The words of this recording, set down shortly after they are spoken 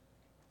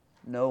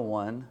No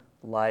one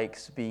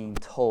likes being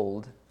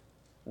told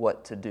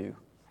what to do.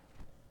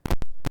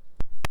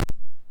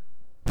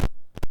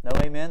 No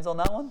amens on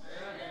that one?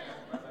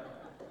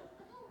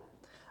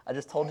 I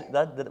just told you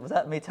that. Was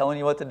that me telling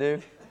you what to do?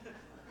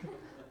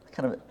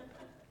 Kind of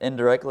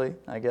indirectly,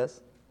 I guess.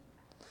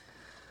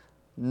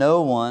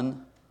 No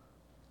one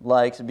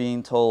likes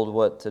being told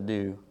what to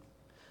do.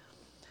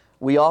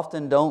 We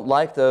often don't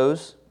like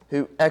those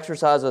who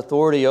exercise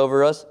authority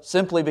over us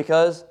simply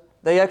because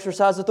they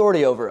exercise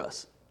authority over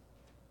us.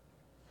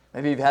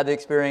 Maybe you've had the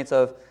experience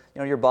of,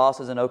 your boss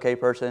is an okay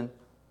person,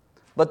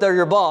 but they're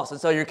your boss, and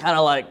so you're kind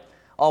of like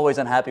always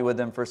unhappy with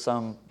them for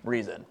some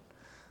reason.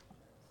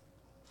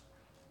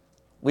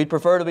 We'd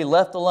prefer to be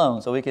left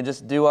alone so we can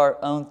just do our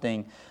own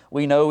thing.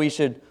 We know we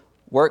should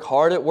work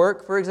hard at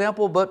work, for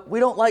example, but we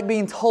don't like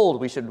being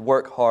told we should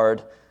work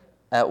hard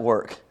at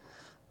work.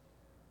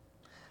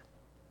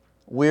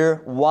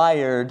 We're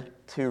wired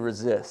to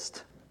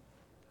resist.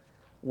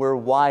 We're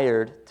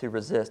wired to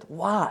resist.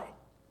 Why?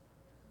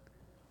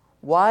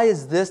 Why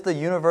is this the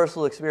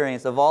universal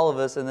experience of all of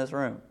us in this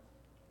room?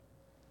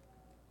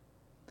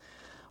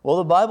 Well,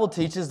 the Bible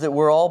teaches that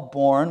we're all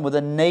born with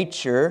a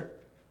nature,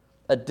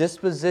 a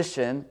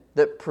disposition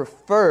that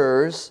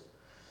prefers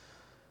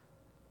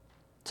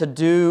to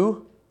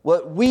do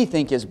what we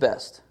think is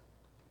best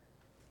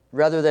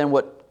rather than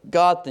what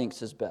God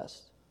thinks is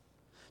best.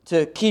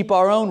 To keep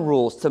our own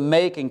rules, to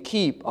make and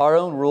keep our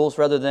own rules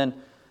rather than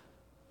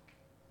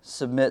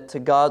submit to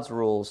God's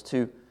rules,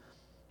 to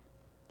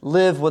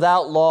live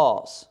without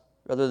laws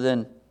rather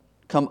than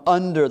come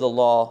under the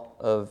law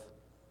of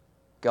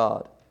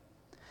God.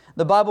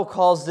 The Bible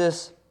calls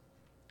this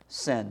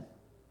sin.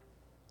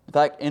 In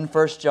fact, in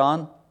 1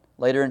 John,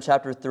 later in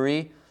chapter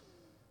 3,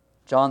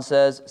 John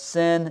says,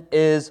 sin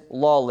is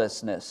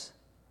lawlessness.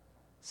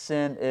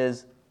 Sin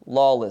is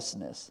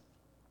lawlessness.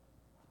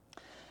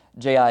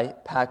 J.I.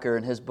 Packer,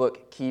 in his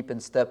book, Keep in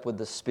Step with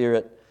the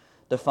Spirit,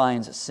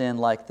 defines sin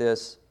like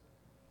this.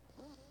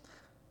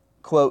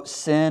 Quote,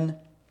 sin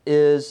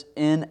is,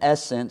 in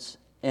essence,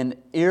 an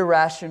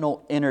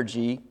irrational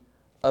energy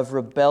of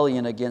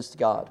rebellion against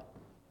God.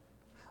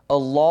 A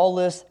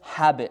lawless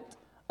habit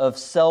of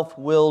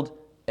self-willed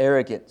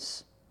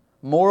arrogance,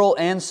 moral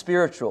and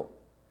spiritual,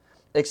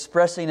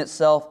 expressing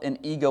itself in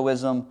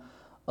egoism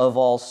of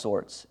all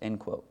sorts, end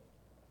quote.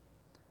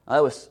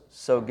 That was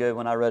so good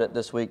when I read it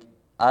this week.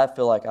 I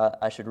feel like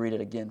I should read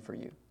it again for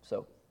you.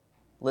 So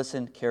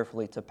listen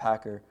carefully to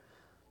Packer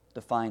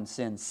define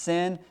sin.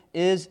 Sin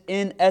is,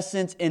 in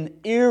essence, an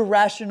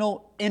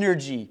irrational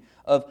energy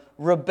of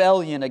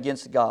rebellion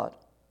against God,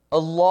 a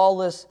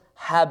lawless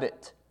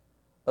habit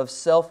of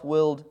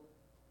self-willed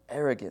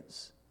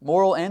arrogance,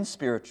 moral and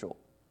spiritual,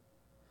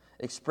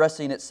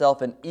 expressing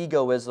itself in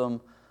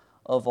egoism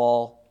of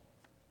all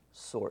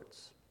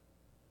sorts.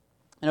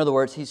 In other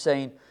words, he's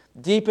saying,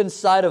 deep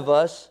inside of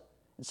us,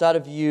 inside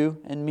of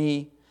you and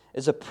me,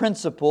 is a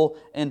principle,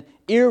 an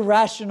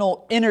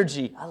irrational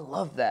energy. I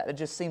love that. It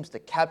just seems to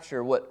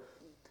capture what,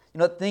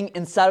 that thing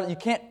inside of you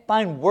can't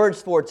find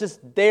words for. It's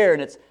just there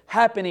and it's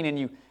happening and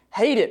you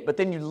hate it, but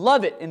then you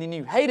love it and then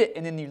you hate it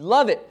and then you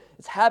love it.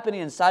 It's happening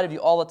inside of you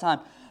all the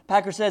time.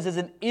 Packer says it's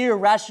an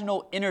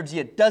irrational energy.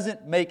 It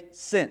doesn't make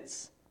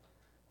sense.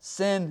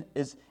 Sin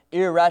is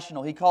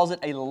irrational. He calls it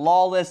a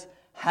lawless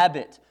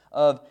habit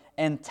of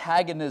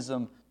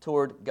antagonism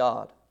toward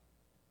God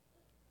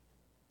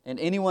and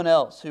anyone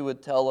else who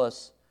would tell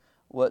us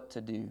what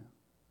to do.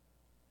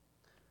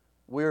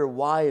 We're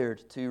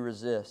wired to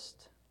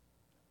resist,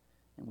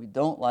 and we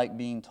don't like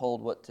being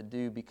told what to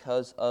do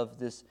because of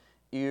this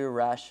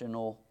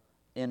irrational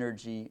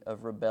energy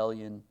of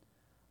rebellion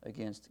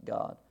against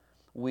God.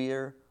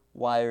 We're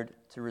wired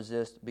to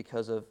resist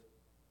because of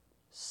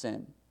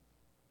sin.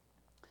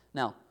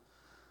 Now,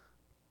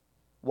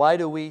 why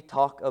do we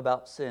talk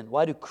about sin?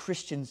 Why do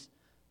Christians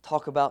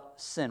talk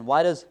about sin?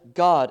 Why does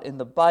God in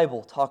the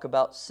Bible talk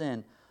about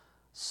sin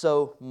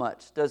so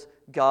much? Does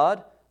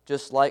God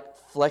just like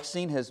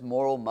flexing His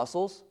moral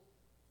muscles?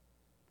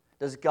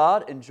 Does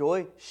God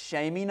enjoy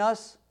shaming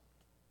us?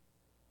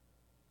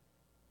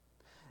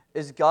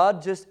 Is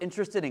God just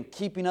interested in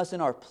keeping us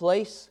in our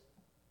place?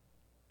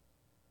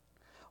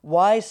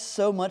 Why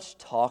so much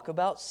talk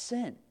about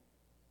sin?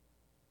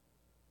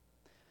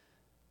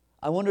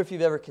 I wonder if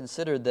you've ever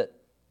considered that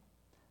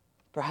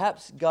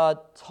perhaps God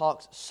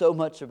talks so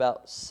much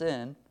about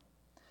sin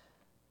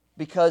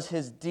because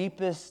His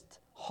deepest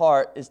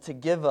heart is to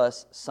give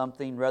us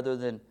something rather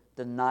than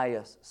deny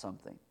us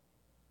something.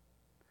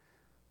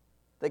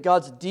 That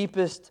God's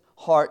deepest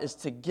heart is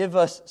to give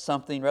us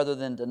something rather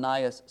than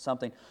deny us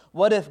something.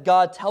 What if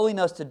God telling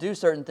us to do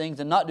certain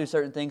things and not do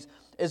certain things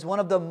is one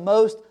of the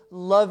most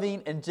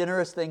loving and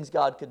generous things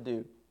God could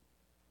do?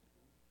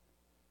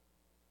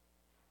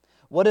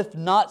 What if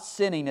not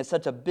sinning is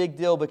such a big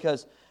deal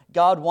because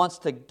God wants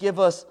to give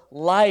us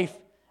life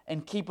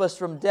and keep us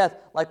from death?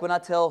 Like when I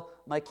tell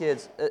my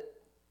kids,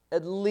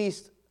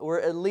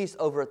 we're at least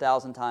over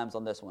 1,000 times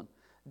on this one.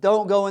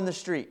 Don't go in the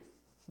street.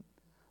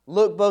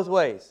 Look both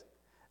ways.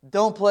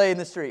 Don't play in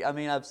the street. I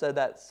mean, I've said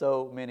that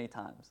so many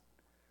times.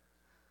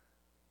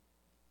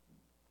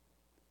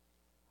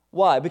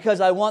 Why? Because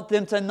I want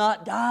them to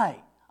not die.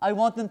 I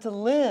want them to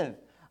live.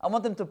 I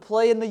want them to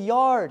play in the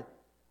yard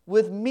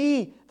with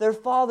me, their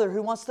father,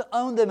 who wants to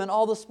own them in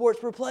all the sports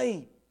we're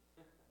playing.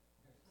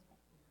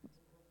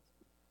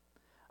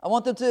 I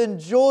want them to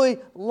enjoy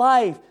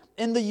life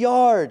in the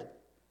yard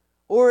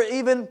or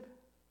even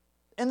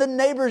in the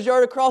neighbor's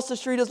yard across the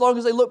street as long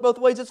as they look both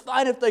ways. It's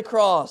fine if they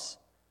cross.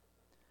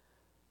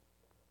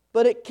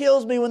 But it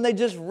kills me when they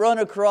just run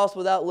across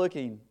without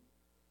looking.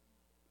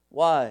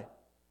 Why?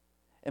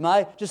 Am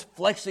I just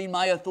flexing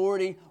my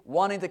authority,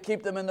 wanting to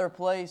keep them in their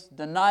place,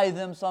 deny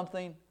them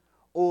something?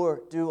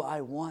 Or do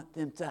I want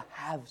them to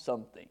have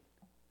something?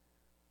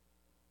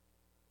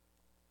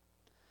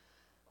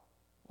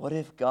 What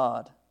if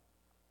God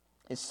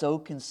is so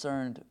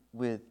concerned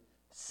with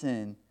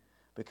sin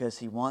because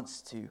He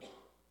wants to,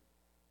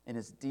 in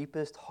His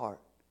deepest heart,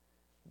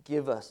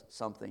 give us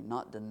something,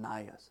 not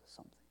deny us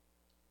something?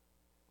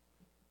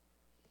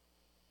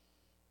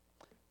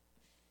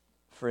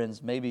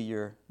 Friends, maybe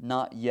you're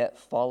not yet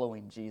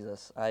following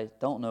Jesus. I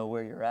don't know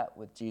where you're at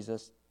with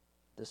Jesus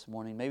this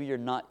morning. Maybe you're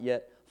not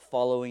yet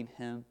following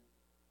Him.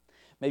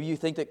 Maybe you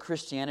think that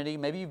Christianity,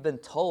 maybe you've been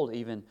told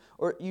even,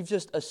 or you've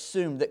just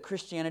assumed that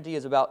Christianity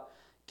is about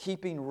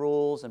keeping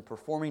rules and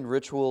performing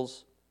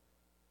rituals.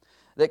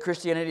 That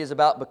Christianity is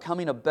about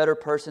becoming a better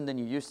person than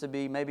you used to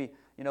be. Maybe,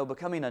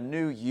 becoming a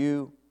new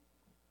you.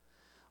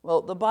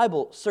 Well, the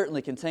Bible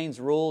certainly contains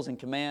rules and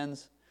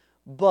commands,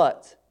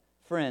 but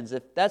friends,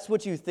 if that's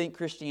what you think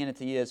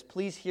Christianity is,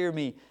 please hear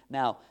me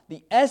now.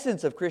 The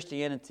essence of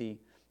Christianity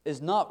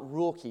is not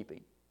rule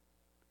keeping,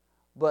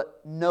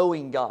 but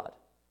knowing God,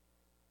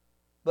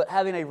 but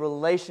having a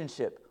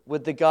relationship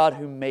with the God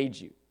who made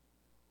you.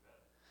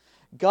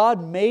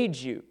 God made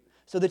you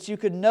so that you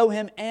could know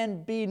Him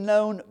and be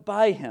known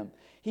by Him.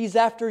 He's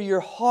after your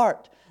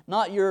heart,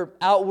 not your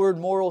outward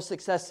moral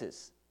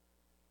successes.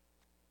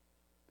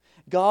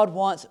 God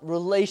wants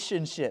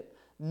relationship,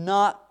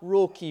 not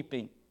rule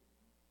keeping.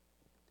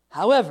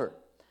 However,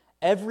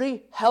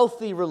 every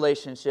healthy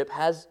relationship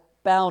has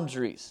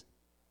boundaries.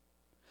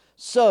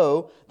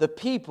 So, the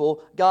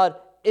people God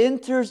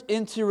enters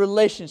into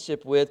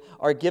relationship with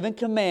are given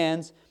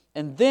commands,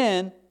 and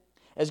then,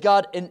 as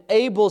God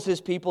enables His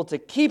people to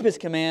keep His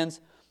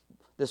commands,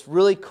 this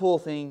really cool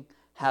thing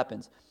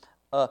happens.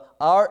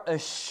 Our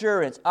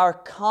assurance, our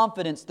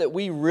confidence that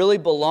we really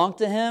belong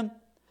to Him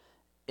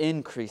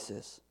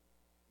increases.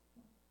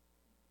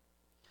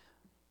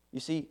 You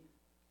see,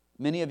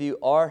 many of you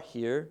are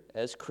here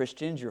as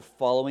Christians. You're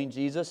following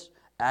Jesus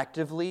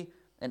actively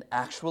and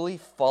actually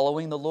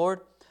following the Lord.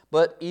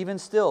 But even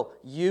still,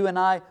 you and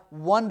I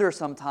wonder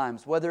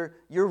sometimes whether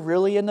you're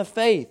really in the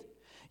faith.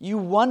 You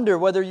wonder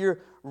whether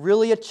you're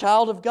really a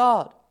child of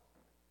God.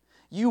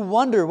 You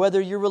wonder whether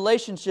your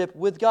relationship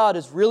with God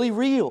is really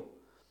real.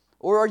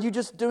 Or are you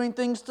just doing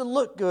things to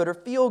look good or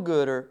feel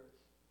good or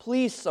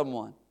please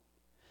someone?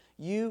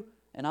 You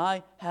and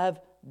I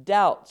have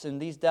doubts,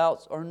 and these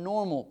doubts are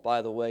normal,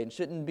 by the way, and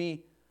shouldn't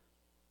be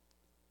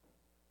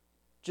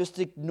just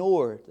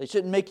ignored. They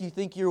shouldn't make you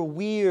think you're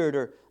weird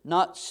or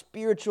not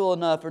spiritual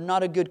enough or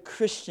not a good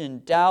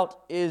Christian. Doubt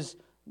is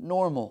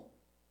normal.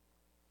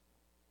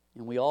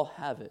 And we all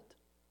have it.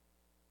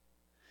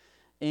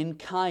 In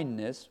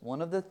kindness,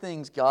 one of the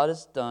things God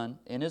has done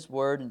in His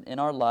Word and in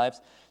our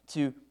lives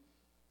to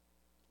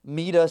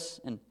meet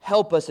us and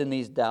help us in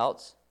these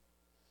doubts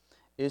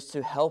is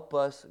to help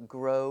us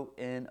grow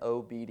in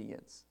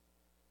obedience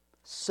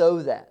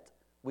so that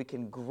we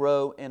can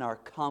grow in our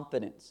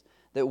confidence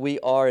that we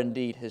are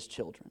indeed His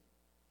children.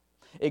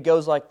 It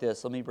goes like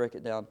this. Let me break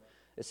it down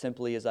as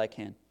simply as I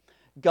can.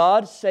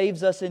 God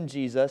saves us in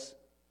Jesus,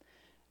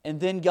 and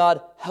then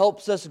God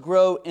helps us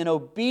grow in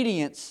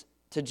obedience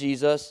to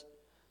Jesus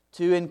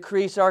to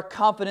increase our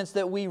confidence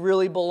that we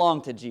really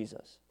belong to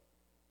Jesus.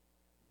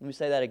 Let me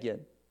say that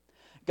again.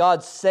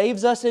 God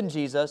saves us in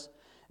Jesus,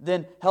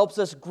 then helps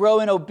us grow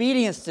in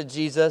obedience to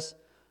Jesus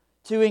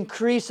to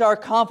increase our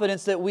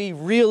confidence that we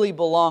really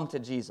belong to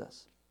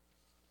Jesus.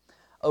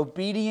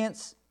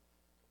 Obedience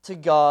to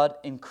God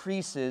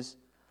increases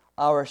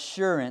our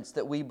assurance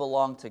that we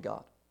belong to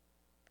God.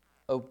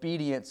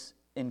 Obedience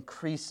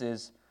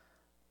increases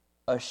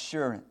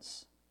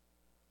assurance.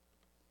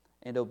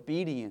 And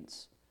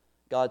obedience,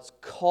 God's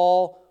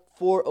call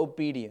for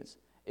obedience,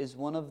 is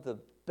one of the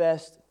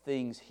best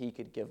things He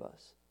could give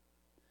us.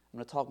 I'm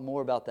going to talk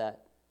more about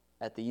that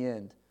at the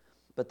end.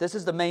 But this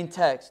is the main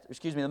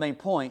the main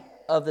point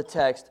of the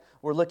text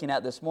we're looking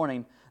at this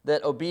morning,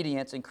 that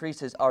obedience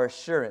increases our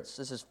assurance.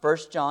 This is 1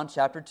 John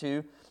chapter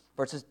 2,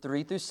 verses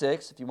 3 through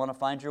 6. If you want to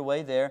find your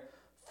way there,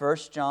 1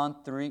 John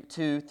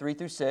 2, 3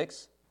 through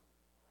 6.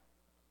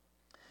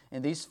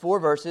 In these 4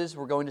 verses,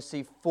 we're going to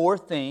see 4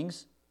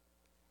 things.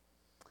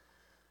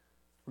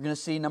 We're going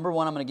to see, number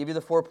 1, I'm going to give you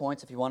the 4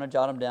 points. If you want to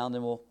jot them down,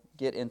 then we'll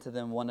get into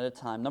them one at a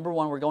time. Number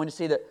 1, we're going to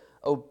see that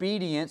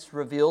obedience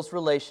reveals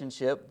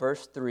relationship,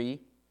 verse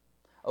 3.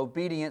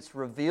 Obedience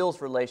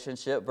reveals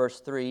relationship, verse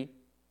 3.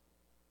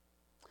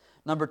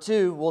 Number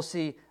 2, we'll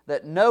see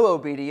that no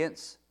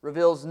obedience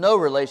reveals no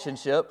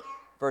relationship,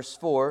 verse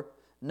 4.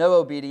 no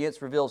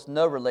obedience reveals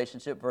no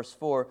relationship, verse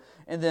 4.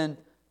 And then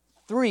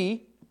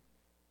 3,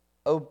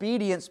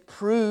 obedience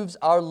proves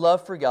our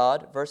love for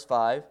God, verse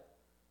 5.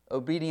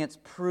 Obedience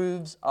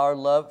proves our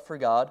love for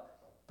God,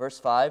 verse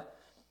 5.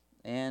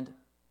 And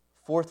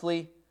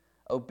fourthly,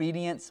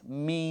 obedience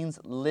means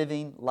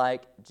living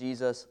like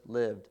Jesus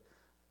lived,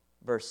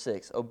 verse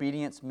 6.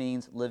 Obedience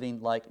means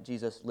living like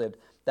Jesus lived.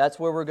 That's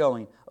where we're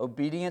going.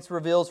 Obedience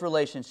reveals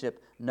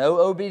relationship. No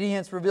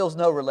obedience reveals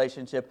no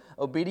relationship.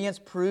 Obedience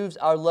proves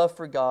our love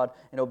for God,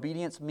 and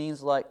obedience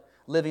means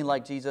living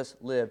like Jesus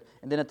lived.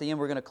 And then at the end,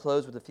 we're going to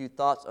close with a few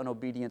thoughts on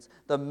obedience.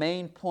 The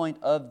main point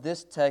of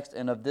this text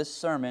and of this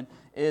sermon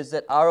is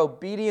that our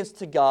obedience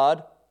to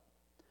God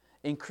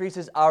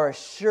increases our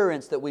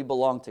assurance that we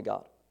belong to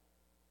God.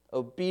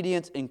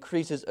 Obedience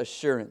increases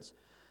assurance.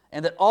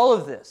 And that all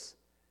of this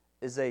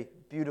is a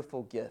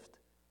beautiful gift.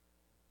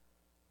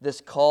 This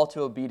call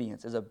to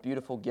obedience is a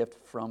beautiful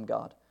gift from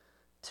God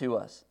to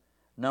us.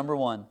 Number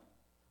 1,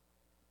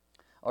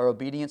 our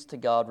obedience to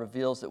God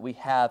reveals that we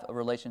have a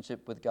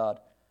relationship with God.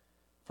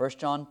 1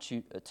 John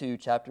 2,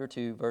 chapter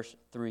 2, verse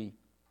 3.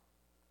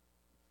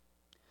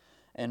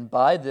 And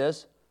by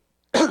this,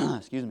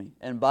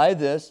 and by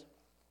this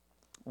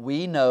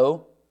we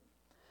know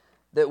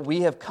that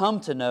we have come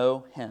to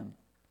know Him,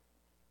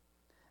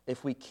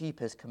 if we keep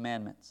His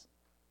commandments.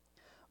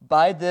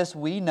 By this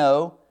we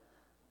know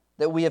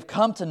that we have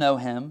come to know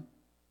Him,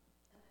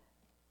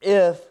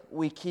 if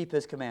we keep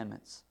His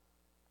commandments.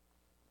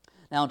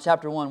 Now in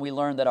chapter 1, we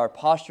learned that our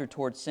posture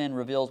towards sin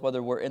reveals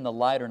whether we're in the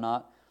light or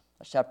not.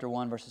 That's chapter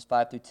 1, verses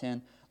 5 through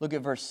 10. Look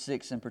at verse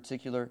 6 in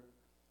particular.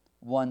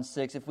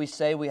 1:6. If we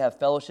say we have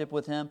fellowship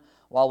with Him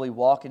while we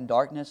walk in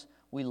darkness,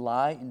 we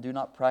lie and do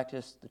not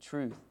practice the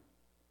truth.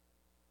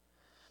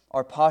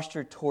 Our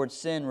posture towards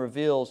sin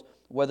reveals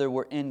whether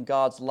we're in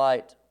God's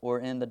light or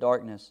in the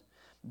darkness.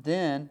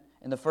 Then,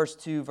 in the first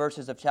 2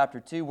 verses of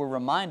chapter 2, we're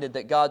reminded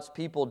that God's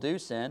people do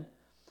sin.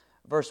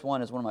 Verse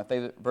 1 is one of my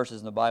favorite verses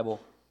in the Bible.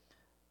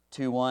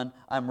 2:1.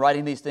 I'm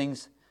writing these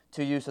things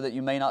to you so that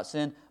you may not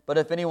sin. But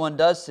if anyone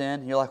does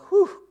sin, you're like,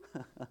 whew,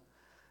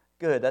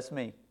 good, that's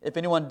me. If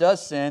anyone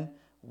does sin,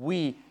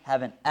 we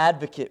have an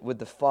advocate with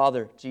the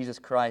Father, Jesus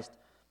Christ,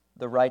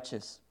 the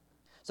righteous.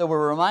 So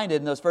we're reminded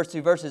in those first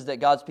 2 verses that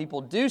God's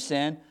people do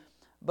sin,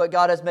 but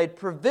God has made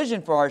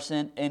provision for our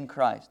sin in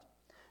Christ.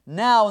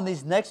 Now, in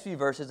these next few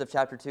verses of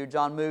chapter 2,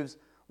 John moves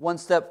one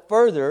step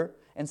further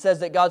and says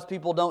that God's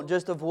people don't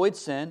just avoid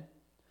sin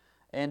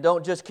and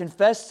don't just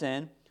confess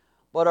sin,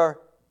 but are,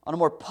 on a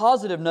more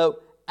positive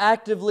note,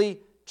 actively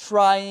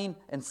trying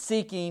and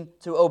seeking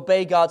to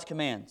obey God's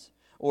commands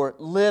or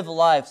live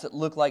lives that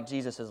look like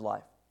Jesus'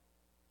 life.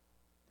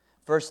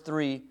 Verse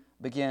 3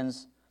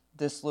 begins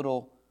this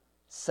little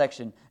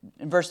section.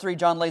 In verse 3,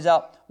 John lays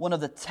out one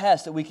of the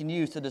tests that we can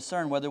use to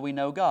discern whether we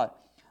know God.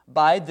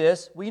 By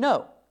this we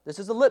know. This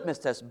is a litmus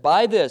test.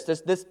 By this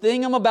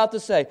thing I'm about to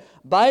say,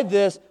 by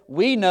this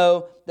we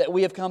know that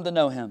we have come to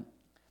know Him.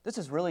 This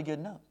is really good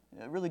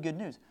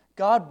news.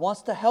 God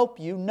wants to help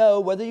you know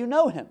whether you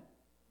know Him.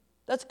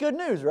 That's good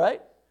news,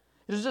 right?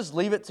 He doesn't just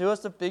leave it to us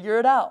to figure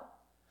it out.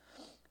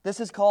 This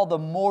is called the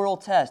moral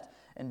test.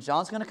 And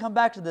John's going to come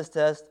back to this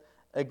test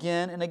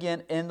again and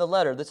again in the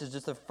letter. This is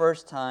just the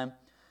first time,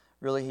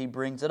 really, he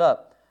brings it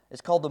up.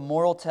 It's called the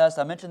moral test.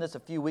 I mentioned this a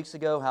few weeks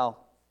ago, how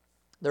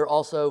there are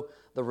also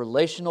the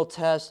relational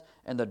test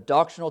and the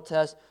doctrinal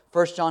test.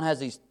 1 John has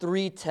these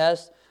 3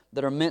 tests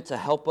that are meant to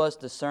help us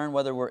discern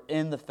whether we're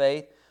in the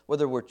faith,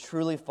 whether we're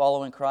truly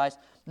following Christ.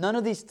 None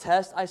of these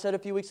tests, I said a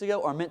few weeks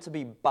ago, are meant to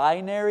be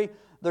binary.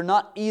 They're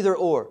not either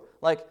or.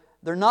 Like,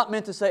 they're not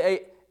meant to say, hey,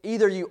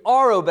 either you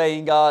are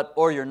obeying God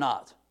or you're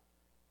not.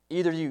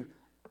 Either you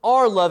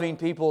are loving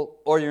people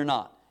or you're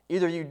not.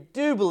 Either you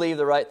do believe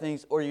the right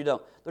things or you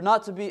don't. They're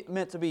not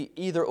meant to be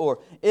either or.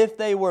 If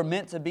they were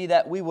meant to be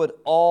that, we would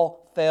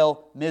all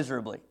fail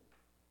miserably.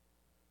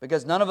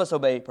 Because none of us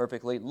obey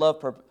perfectly,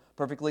 love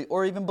perfectly,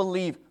 or even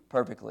believe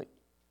perfectly.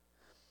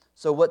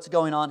 So what's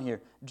going on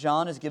here?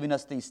 John is giving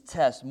us these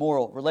tests,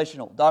 moral,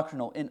 relational,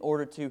 doctrinal, in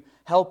order to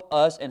help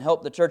us and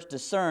help the church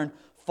discern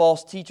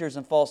false teachers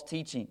and false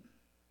teaching.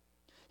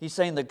 He's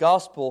saying the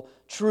gospel,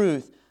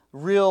 truth,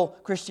 real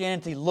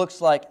Christianity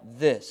looks like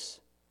this.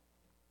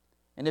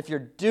 And if you're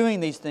doing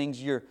these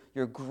things, you're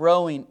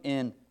growing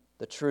in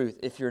the truth.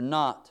 If you're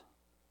not,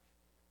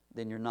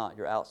 then you're not.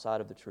 You're outside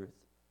of the truth.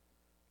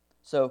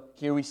 So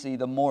here we see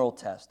the moral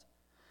test.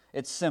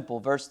 It's simple.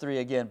 Verse 3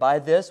 again. By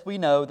this we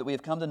know that we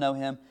have come to know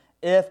Him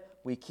if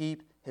we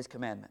keep His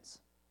commandments.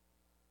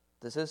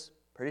 This is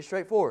pretty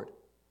straightforward.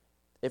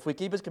 If we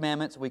keep His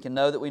commandments, we can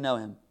know that we know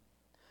Him.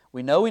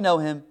 We know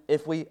Him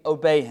if we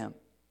obey Him.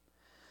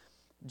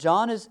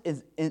 John is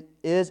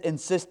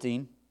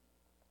insisting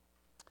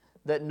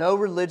that no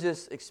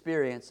religious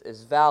experience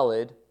is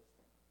valid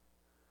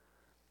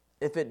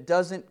if it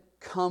doesn't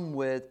come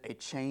with a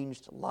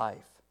changed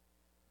life.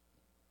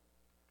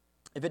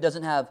 If it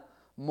doesn't have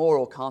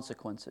moral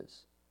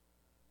consequences.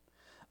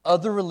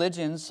 Other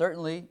religions,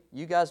 certainly,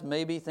 you guys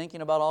may be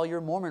thinking about all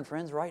your Mormon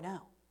friends right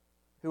now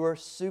who are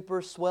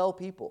super swell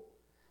people.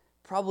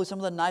 probably some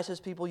of the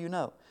nicest people you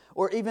know.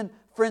 Or even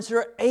friends who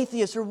are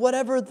atheists or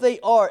whatever they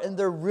are, and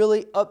they're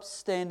really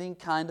upstanding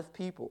kind of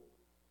people.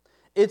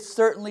 It's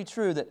certainly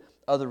true that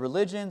other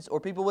religions or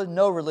people with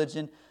no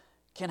religion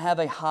can have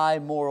a high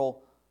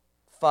moral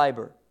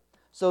fiber.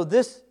 So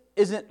this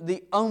isn't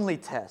the only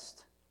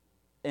test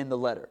in the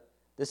letter.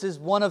 This is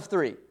one of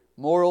three: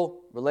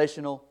 moral,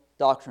 relational,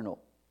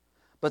 doctrinal.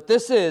 But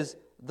this is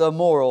the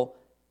moral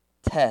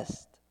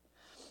test.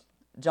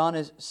 John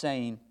is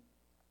saying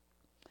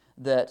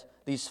that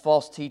these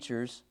false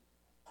teachers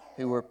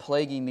who were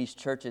plaguing these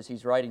churches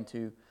he's writing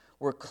to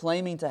were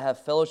claiming to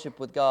have fellowship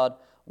with God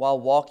while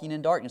walking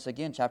in darkness.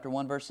 Again, chapter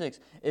 1, verse 6.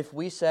 If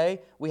we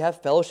say we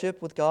have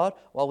fellowship with God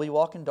while we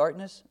walk in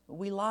darkness,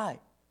 we lie.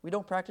 We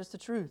don't practice the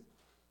truth.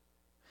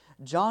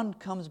 John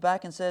comes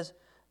back and says,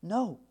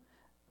 no,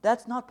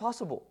 that's not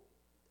possible.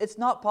 It's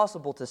not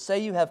possible to say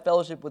you have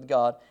fellowship with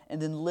God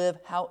and then live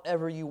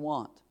however you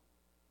want.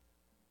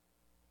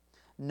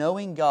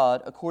 Knowing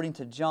God, according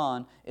to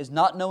John, is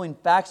not knowing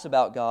facts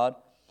about God.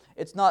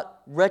 It's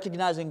not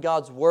recognizing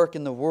God's work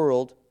in the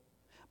world,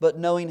 but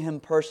knowing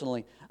Him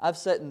personally. I've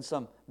sat in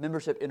some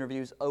membership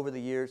interviews over the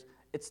years.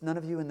 It's none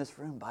of you in this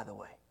room, by the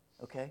way,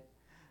 okay?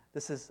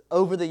 This is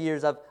over the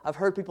years. I've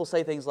heard people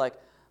say things like,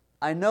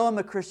 I know I'm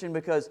a Christian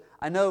because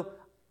I know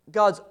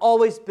God's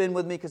always been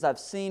with me because I've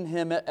seen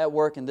Him at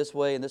work in this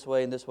way, and this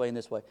way, and this way, and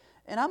this way.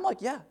 And I'm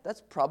like, yeah,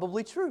 that's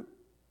probably true.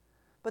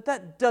 But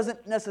that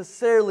doesn't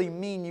necessarily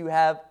mean you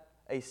have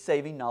a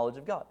saving knowledge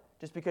of God,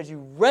 just because you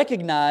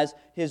recognize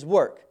His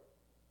work.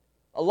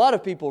 A lot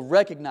of people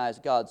recognize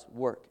God's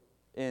work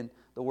in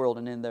the world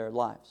and in their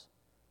lives.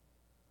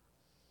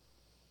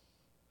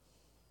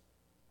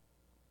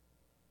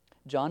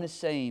 John is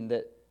saying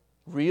that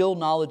real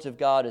knowledge of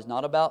God is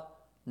not about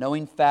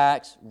knowing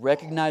facts,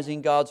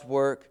 recognizing God's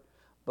work,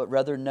 but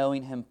rather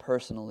knowing Him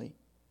personally.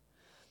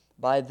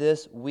 By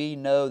this, we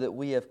know that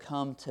we have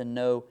come to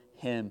know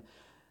Him.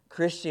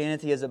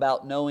 Christianity is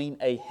about knowing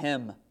a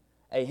Him,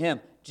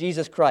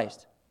 Jesus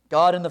Christ,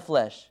 God in the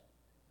flesh.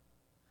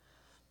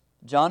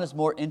 John is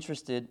more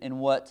interested in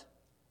what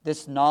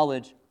this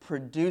knowledge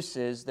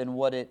produces than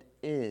what it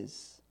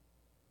is.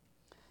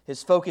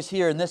 His focus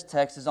here in this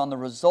text is on the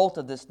result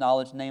of this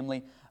knowledge,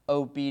 namely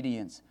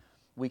obedience.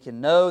 We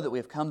can know that we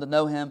have come to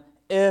know Him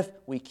if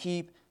we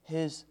keep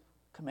His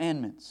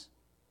commandments.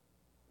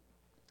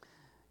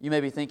 You may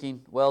be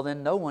thinking, well,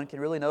 then no one can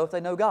really know if they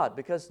know God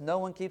because no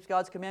one keeps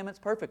God's commandments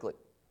perfectly.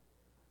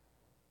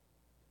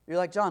 You're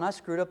like, John, I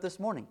screwed up this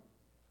morning.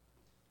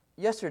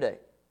 Yesterday,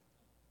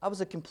 I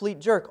was a complete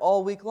jerk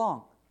all week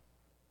long.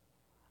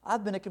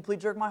 I've been a complete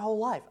jerk my whole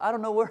life. I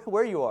don't know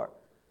where you are.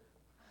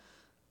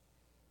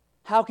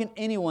 How can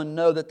anyone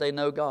know that they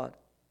know God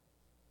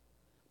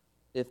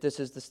if this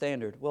is the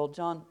standard? Well,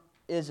 John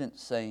isn't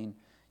saying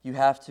you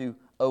have to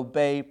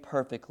obey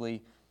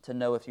perfectly to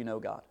know if you know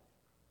God.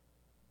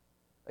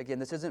 Again,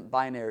 this isn't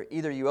binary.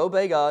 Either you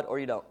obey God or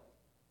you don't.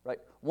 Right?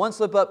 One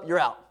slip up, you're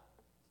out.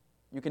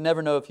 You can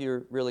never know if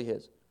you're really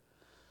His.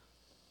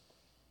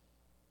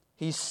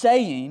 He's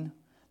saying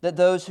that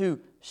those who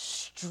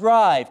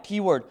strive,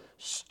 keyword,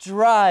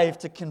 strive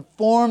to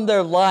conform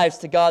their lives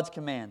to God's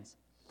commands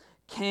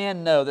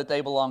can know that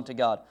they belong to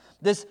God.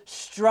 This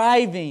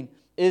striving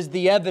is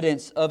the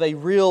evidence of a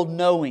real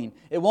knowing.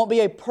 It won't be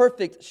a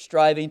perfect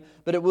striving,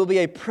 but it will be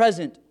a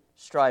present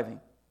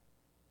striving.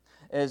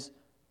 As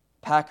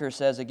Packer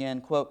says again,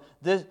 quote,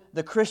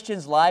 the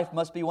Christian's life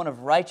must be one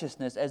of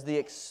righteousness as the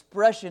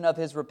expression of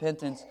his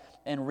repentance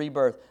and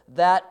rebirth.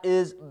 That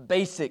is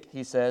basic,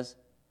 he says,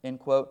 end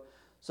quote.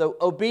 So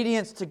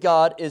obedience to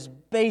God is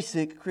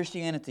basic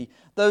Christianity.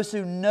 Those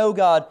who know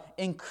God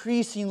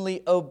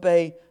increasingly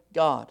obey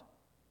God.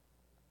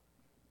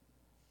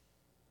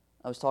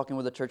 I was talking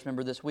with a church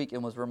member this week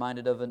and was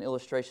reminded of an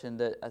illustration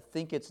that I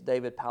think it's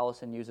David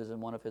Powlison uses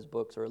in one of his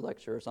books or a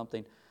lecture or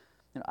something.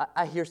 You know,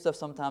 I hear stuff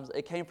sometimes.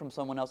 It came from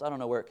someone else. I don't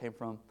know where it came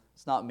from.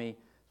 It's not me.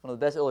 It's one of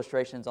the best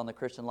illustrations on the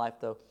Christian life,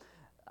 though.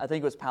 I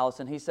think it was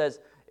Powlison. He says,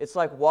 it's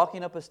like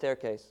walking up a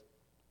staircase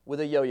with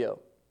a yo-yo,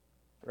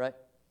 right?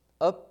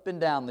 Up and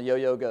down the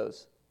yo-yo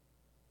goes.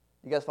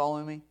 You guys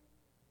following me?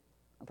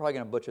 I'm probably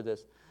going to butcher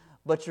this.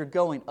 But you're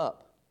going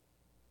up.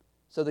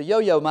 So the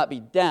yo-yo might be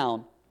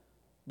down,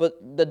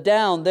 but the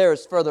down there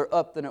is further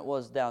up than it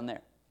was down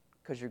there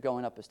because you're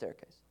going up a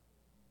staircase.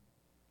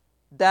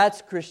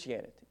 That's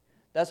Christianity.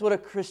 That's what a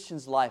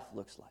Christian's life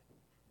looks like.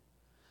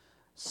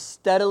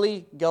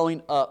 Steadily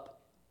going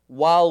up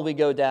while we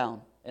go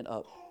down and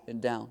up and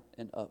down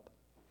and up.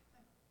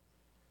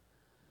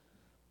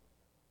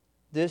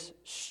 This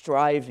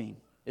striving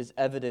is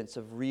evidence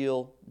of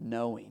real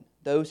knowing.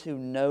 Those who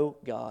know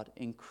God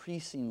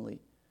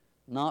increasingly,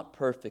 not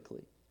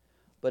perfectly,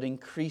 but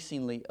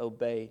increasingly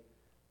obey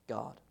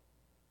God.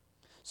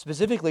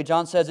 Specifically,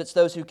 John says it's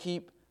those who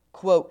keep,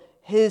 quote,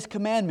 His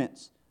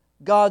commandments,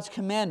 God's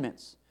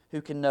commandments,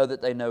 who can know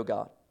that they know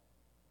God.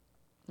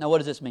 Now, what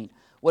does this mean?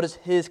 What does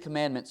His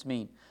commandments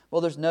mean?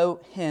 Well, there's no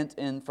hint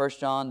in 1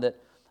 John that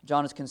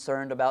John is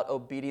concerned about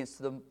obedience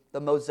to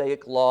the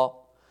Mosaic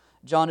law.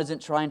 John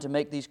isn't trying to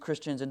make these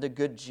Christians into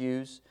good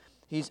Jews.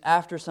 He's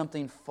after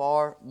something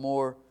far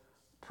more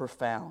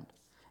profound.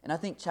 And I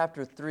think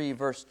chapter 3,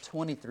 verse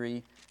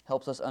 23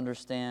 helps us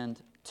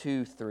understand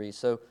 2:3.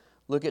 So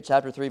look at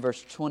chapter 3,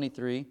 verse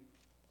 23.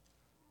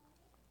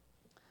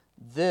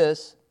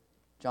 This,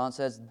 John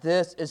says,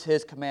 this is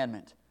His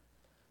commandment,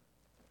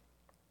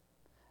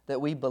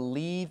 that we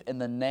believe in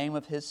the name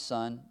of His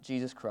Son,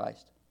 Jesus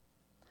Christ,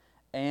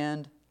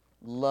 and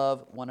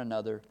love one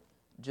another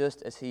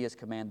just as He has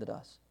commanded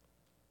us.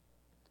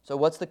 So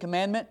what's the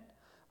commandment?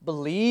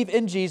 Believe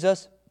in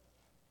Jesus,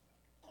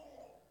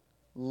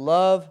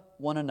 love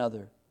one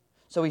another.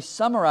 So he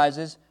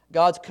summarizes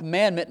God's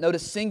commandment,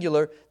 notice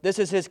singular, this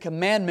is His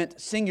commandment,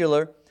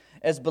 singular,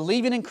 as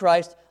believing in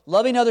Christ,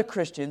 loving other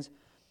Christians,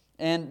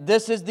 and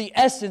this is the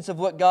essence of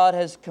what God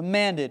has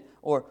commanded,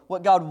 or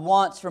what God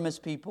wants from His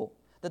people,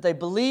 that they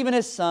believe in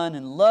His Son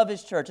and love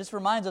His church. This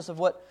reminds us of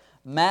what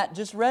Matt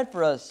just read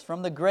for us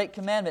from the Great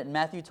Commandment in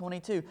Matthew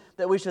 22,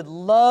 that we should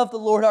love the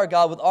Lord our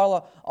God with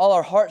all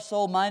our heart,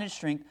 soul, mind, and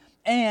strength,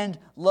 and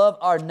love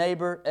our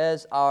neighbor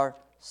as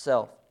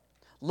ourself.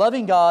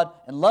 Loving God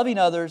and loving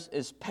others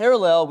is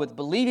parallel with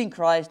believing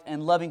Christ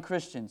and loving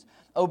Christians.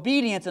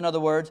 Obedience, in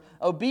other words,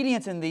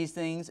 obedience in these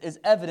things is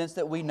evidence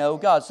that we know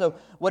God. So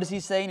what is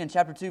he saying in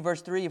chapter 2,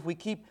 verse 3? If we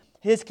keep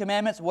His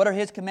commandments, what are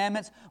His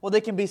commandments? Well,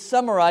 they can be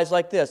summarized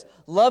like this.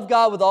 Love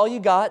God with all you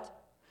got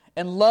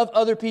and love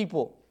other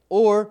people.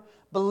 Or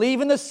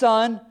believe in the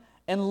Son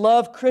and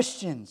love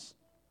Christians.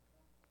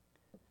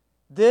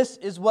 This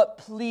is what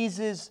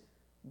pleases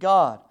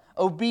God.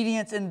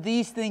 Obedience in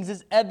these things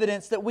is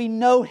evidence that we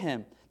know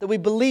Him, that we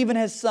believe in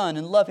His Son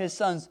and love His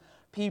Son's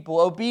people.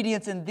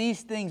 Obedience in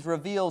these things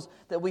reveals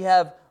that we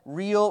have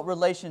real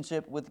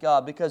relationship with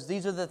God, because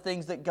these are the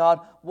things that God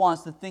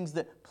wants, the things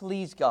that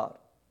please God.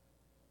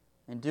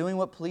 And doing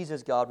what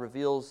pleases God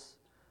reveals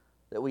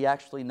that we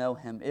actually know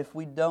Him. If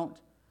we don't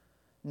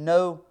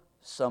know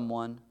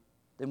someone,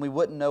 then we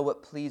wouldn't know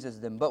what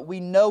pleases them. But we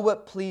know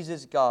what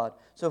pleases God.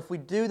 So if we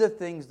do the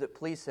things that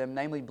please Him,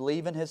 namely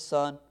believe in His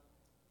Son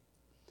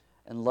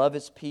and love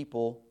His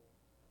people,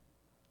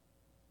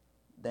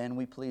 then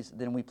we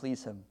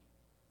please Him.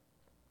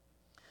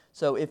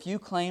 So if you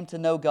claim to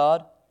know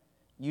God,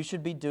 you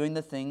should be doing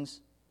the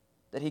things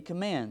that He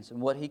commands.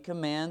 And what He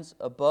commands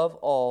above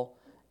all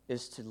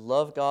is to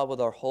love God with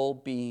our whole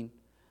being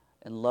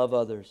and love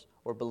others,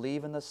 or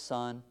believe in the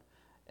Son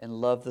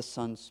and love the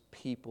Son's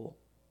people.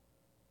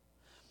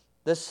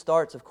 This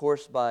starts, of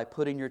course, by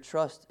putting your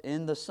trust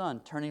in the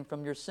Son, turning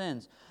from your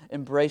sins,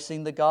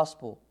 embracing the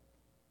gospel.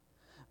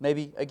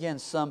 Maybe, again,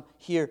 some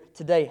here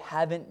today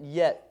haven't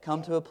yet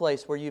come to a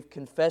place where you've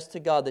confessed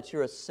to God that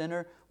you're a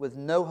sinner with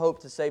no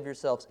hope to save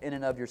yourselves in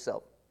and of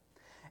yourself.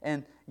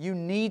 And you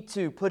need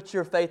to put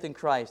your faith in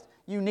Christ.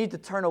 You need to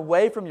turn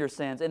away from your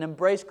sins and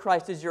embrace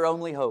Christ as your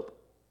only hope.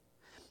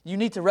 You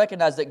need to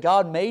recognize that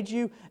God made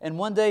you, and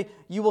one day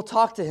you will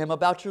talk to Him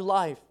about your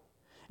life.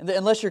 And that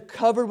unless you're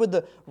covered with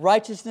the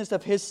righteousness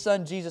of His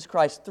Son, Jesus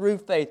Christ, through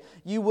faith,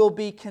 you will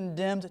be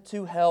condemned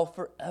to hell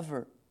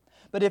forever.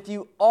 But if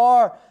you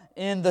are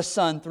in the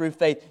Son through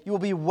faith, you will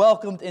be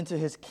welcomed into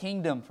His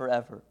kingdom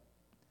forever.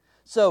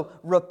 So,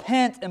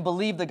 repent and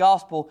believe the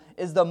gospel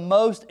is the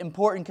most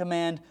important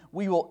command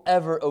we will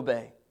ever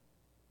obey.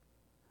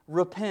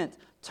 Repent,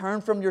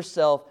 turn from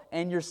yourself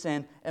and your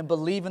sin, and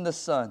believe in the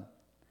Son.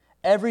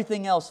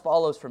 Everything else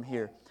follows from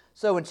here.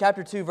 So in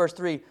chapter 2, verse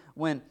 3,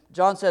 when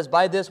John says,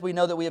 by this we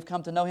know that we have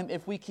come to know Him,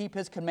 if we keep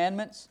His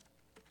commandments,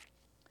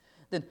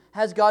 then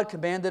has God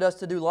commanded us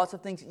to do lots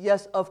of things?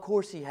 Yes, of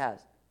course He has.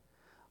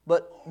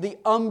 But the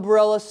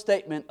umbrella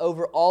statement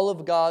over all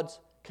of God's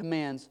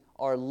commands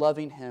are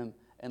loving Him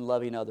and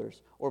loving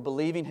others, or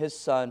believing His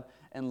Son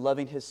and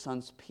loving His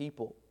Son's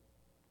people.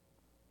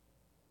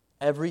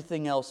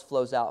 Everything else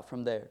flows out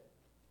from there.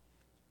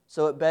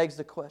 So it begs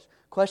the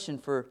question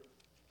for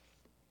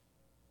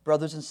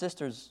brothers and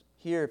sisters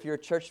here, if you're a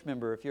church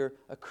member, if you're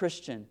a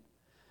Christian,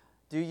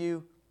 do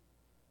you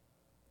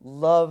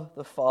love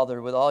the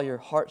Father with all your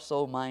heart,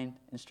 soul, mind,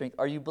 and strength?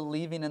 Are you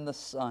believing in the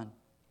Son?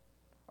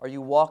 Are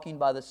you walking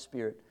by the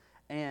Spirit?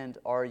 And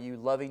are you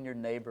loving your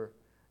neighbor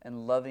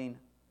and loving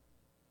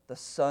the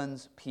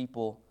Son's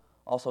people,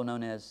 also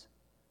known as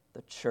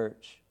the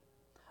church?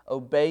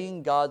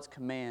 Obeying God's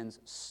commands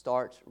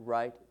starts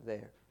right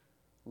there.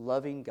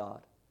 Loving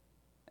God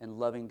and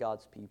loving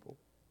God's people.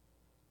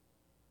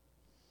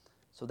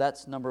 So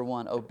that's number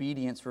one.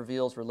 Obedience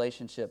reveals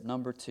relationship.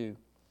 Number two,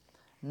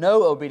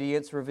 no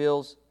obedience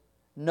reveals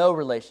no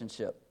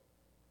relationship.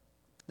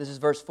 This is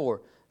verse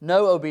 4.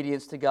 No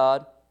obedience to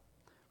God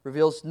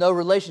reveals no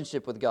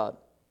relationship with God.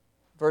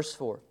 Verse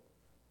 4.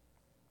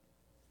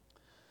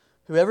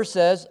 Whoever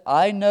says,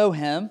 I know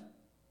Him,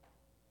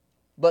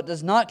 but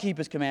does not keep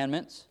His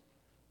commandments,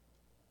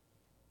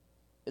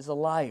 is a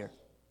liar,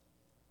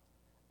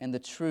 and the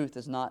truth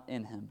is not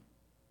in him.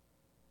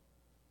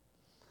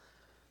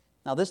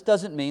 Now, this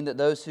doesn't mean that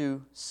those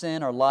who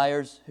sin are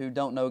liars who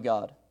don't know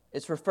God.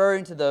 It's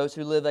referring to those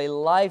who live a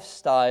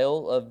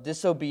lifestyle of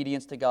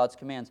disobedience to God's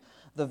commands.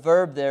 The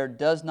verb there,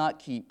 does not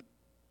keep.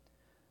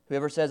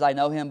 Whoever says, I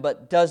know Him,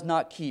 but does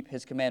not keep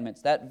His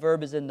commandments. That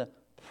verb is in the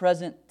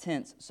present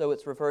tense, so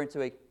it's referring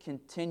to a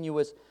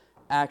continuous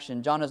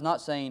action. John is not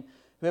saying,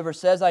 whoever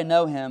says I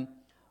know him,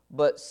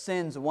 but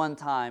sins one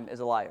time is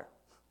a liar.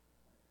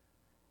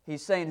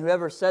 He's saying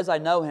whoever says I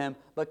know him,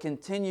 but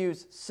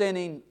continues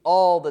sinning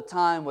all the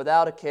time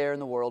without a care in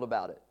the world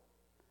about it,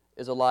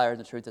 is a liar and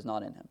the truth is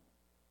not in him.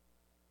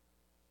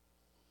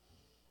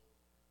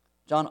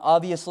 John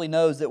obviously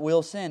knows that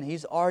we'll sin.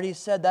 He's already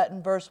said that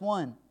in verse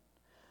 1.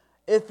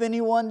 If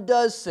anyone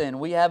does sin,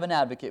 we have an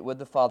advocate with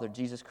the Father,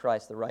 Jesus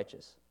Christ the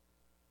righteous.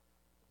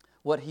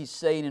 What he's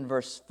saying in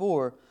verse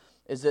 4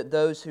 is that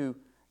those who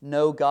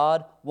know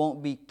God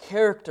won't be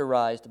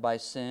characterized by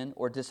sin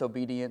or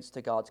disobedience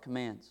to God's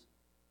commands.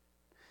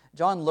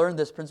 John learned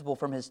this principle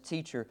from his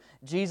teacher.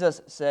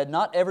 Jesus said,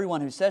 "Not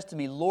everyone who says to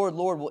me, 'Lord,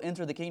 Lord,' will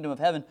enter the kingdom of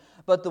heaven,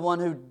 but the one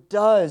who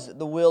does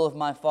the will of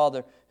my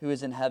Father who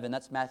is in heaven."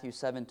 That's Matthew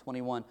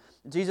 7:21.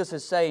 Jesus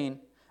is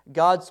saying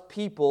God's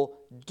people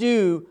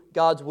do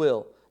God's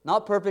will.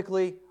 Not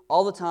perfectly,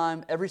 all the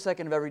time, every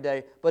second of every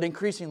day, but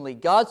increasingly,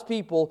 God's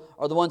people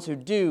are the ones who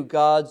do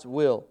God's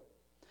will.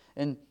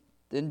 And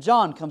then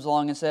John comes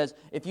along and says,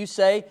 if you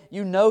say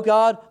you know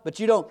God, but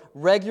you don't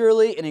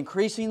regularly and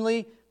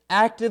increasingly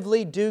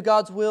actively do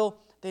God's will,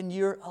 then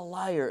you're a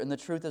liar and the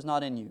truth is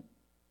not in you.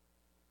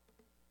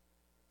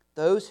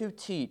 Those who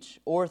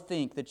teach or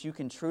think that you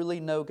can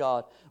truly know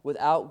God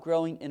without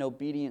growing in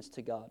obedience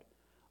to God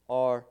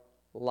are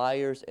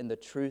liars and the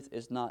truth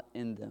is not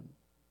in them.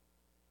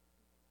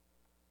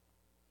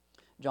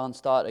 John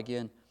Stott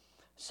again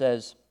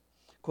says,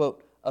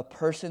 quote, "A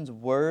person's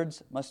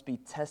words must be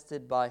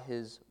tested by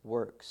his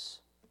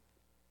works."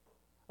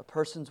 A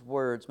person's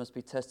words must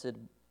be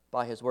tested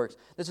by his works.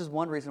 This is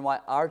one reason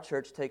why our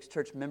church takes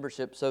church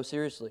membership so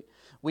seriously.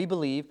 We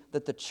believe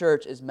that the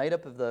church is made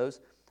up of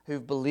those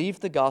who've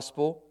believed the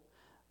gospel,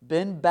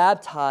 been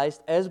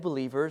baptized as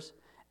believers,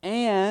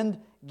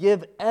 and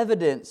give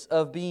evidence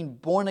of being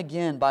born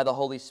again by the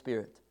Holy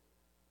Spirit.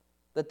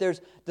 That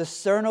there's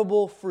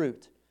discernible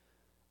fruit,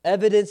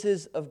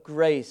 evidences of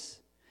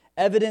grace,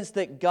 evidence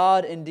that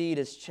God indeed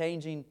is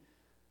changing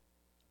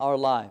our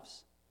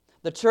lives.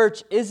 The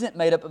church isn't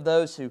made up of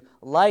those who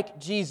like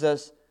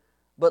Jesus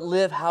but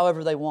live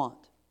however they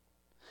want.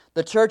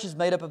 The church is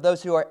made up of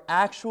those who are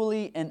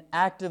actually and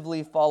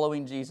actively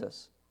following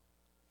Jesus.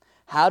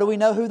 How do we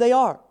know who they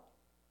are?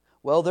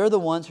 Well, they're the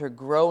ones who are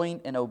growing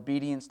in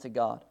obedience to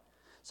God.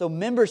 So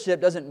membership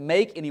doesn't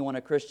make anyone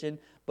a Christian,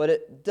 but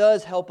it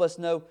does help us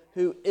know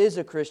who is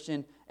a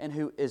Christian and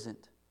who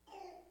isn't.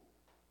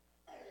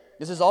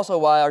 This is also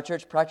why our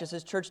church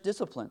practices church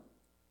discipline.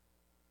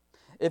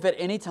 If at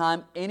any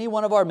time any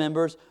one of our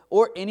members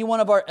or any one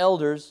of our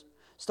elders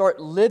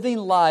start living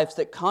lives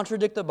that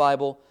contradict the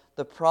Bible,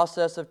 the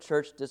process of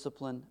church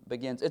discipline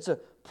begins. It's a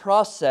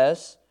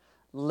process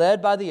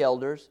led by the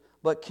elders,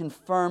 but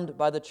confirmed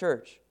by the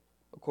church,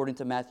 according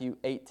to Matthew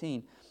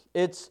 18.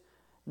 It's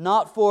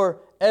not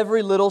for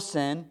every little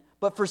sin,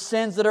 but for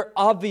sins that are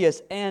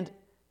obvious and,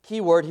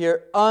 keyword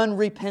here,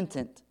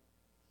 unrepentant.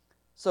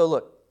 So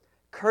look,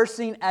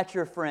 cursing at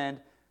your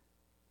friend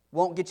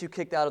won't get you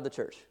kicked out of the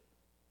church.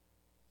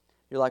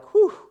 You're like,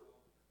 whew.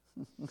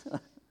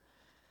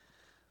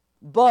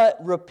 But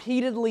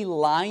repeatedly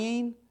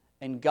lying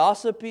and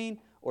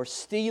gossiping or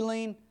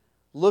stealing,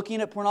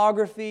 looking at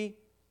pornography,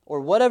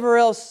 or whatever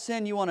else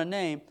sin you want to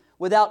name,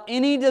 without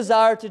any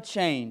desire to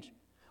change,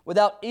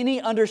 without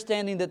any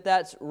understanding that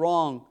that's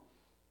wrong,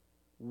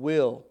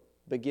 will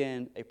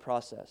begin a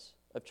process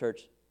of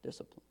church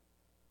discipline.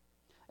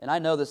 And I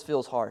know this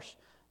feels harsh.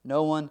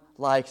 No one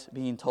likes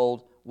being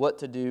told what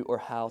to do or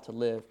how to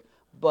live.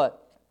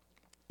 But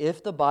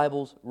if the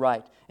Bible's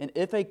right, and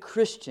if a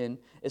Christian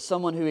is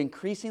someone who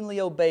increasingly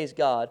obeys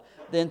God,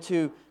 then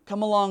to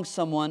come along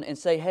someone and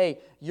say, hey,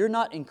 you're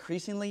not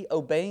increasingly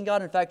obeying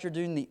God, in fact, you're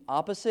doing the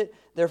opposite,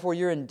 therefore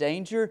you're in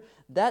danger,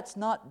 that's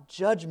not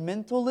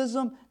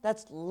judgmentalism,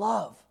 that's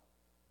love.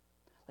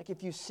 Like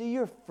if you see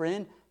your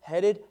friend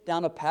headed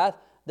down a path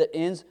that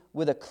ends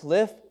with a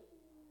cliff,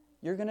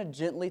 you're going to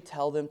gently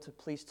tell them to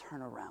please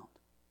turn around.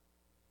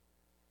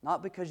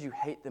 Not because you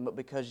hate them, but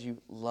because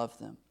you love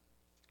them.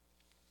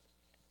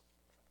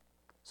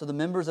 So the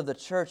members of the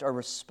church are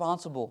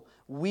responsible.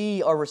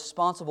 We are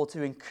responsible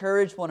to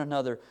encourage one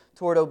another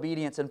toward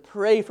obedience and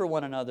pray for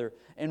one another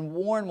and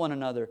warn one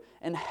another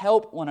and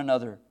help one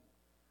another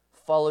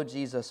follow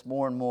Jesus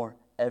more and more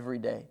every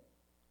day.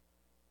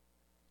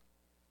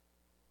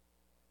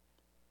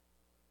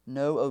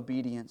 No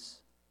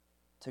obedience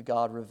to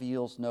God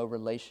reveals no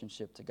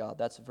relationship to God.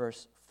 That's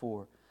verse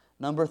 4.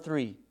 Number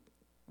 3,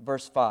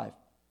 verse 5.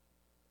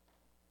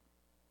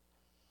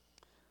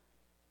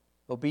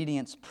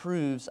 Obedience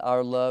proves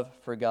our love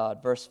for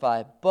God. Verse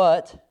 5,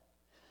 but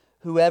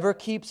whoever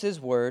keeps His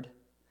word,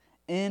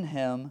 in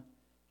him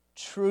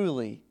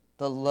truly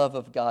the love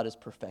of God is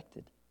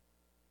perfected.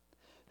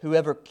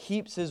 Whoever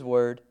keeps His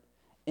word,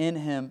 in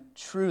him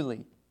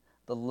truly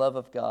the love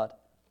of God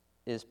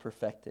is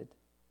perfected.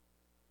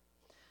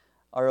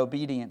 Our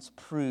obedience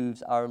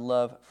proves our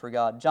love for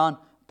God. John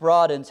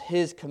broadens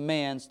his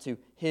commands to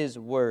His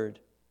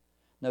word.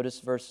 Notice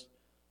verse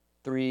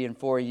 3 and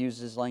 4, he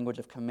uses language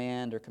of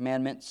command or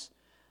commandments.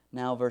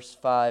 Now, verse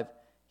 5,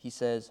 he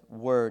says,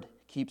 word,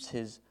 keeps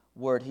his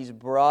word. He's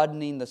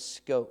broadening the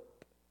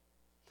scope.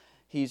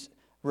 He's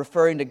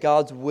referring to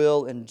God's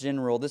will in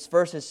general. This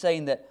verse is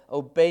saying that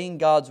obeying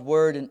God's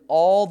word and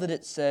all that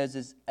it says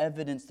is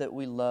evidence that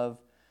we love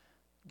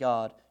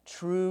God.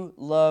 True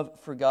love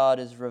for God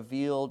is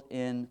revealed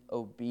in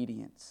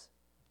obedience.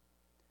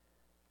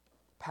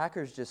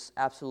 Packer's just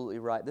absolutely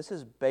right. This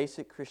is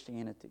basic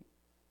Christianity.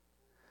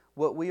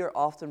 What we are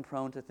often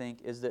prone to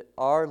think is that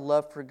our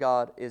love for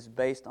God is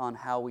based on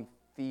how we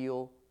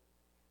feel.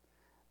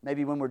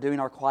 Maybe when we're doing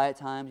our quiet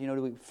times,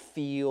 do we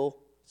feel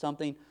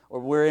something? Or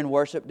we're in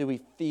worship, do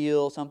we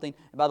feel something?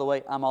 And by the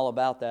way, I'm all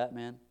about that,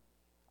 man.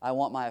 I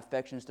want my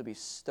affections to be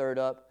stirred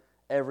up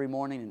every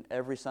morning and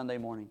every Sunday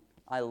morning.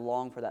 I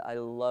long for that. I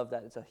love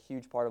that. It's a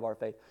huge part of our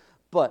faith.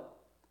 But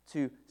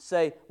to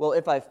say, well,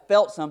 if I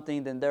felt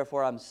something, then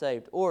therefore I'm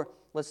saved. Or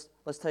let's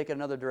take it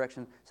another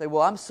direction. Say,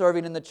 well, I'm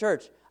serving in the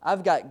church.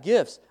 I've got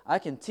gifts. I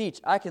can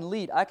teach. I can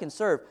lead. I can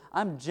serve.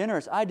 I'm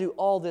generous. I do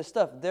all this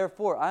stuff.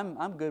 Therefore,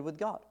 I'm good with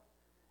God.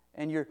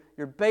 And you're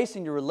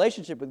basing your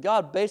relationship with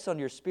God based on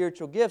your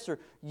spiritual gifts or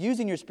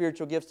using your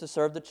spiritual gifts to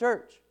serve the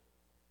church.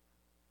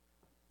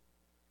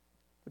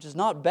 Which is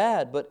not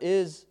bad, but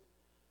is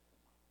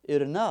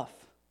it enough?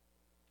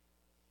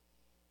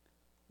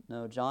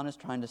 No, John is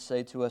trying to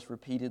say to us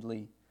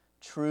repeatedly,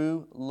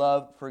 true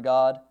love for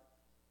God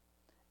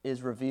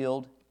is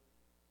revealed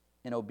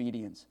in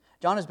obedience.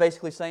 John is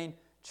basically saying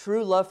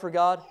true love for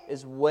God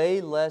is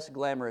way less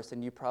glamorous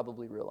than you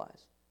probably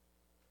realize.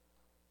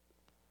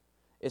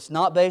 It's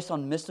not based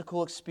on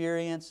mystical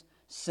experience,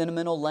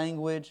 sentimental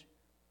language,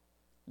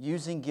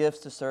 using gifts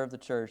to serve the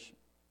church.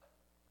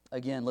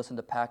 Again, listen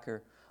to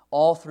Packer.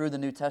 All through the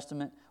New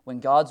Testament, when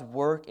God's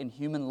work in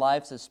human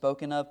lives is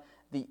spoken of,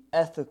 the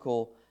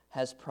ethical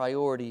has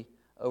priority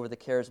over the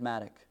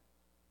charismatic.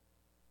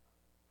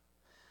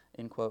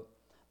 End quote.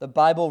 The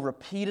Bible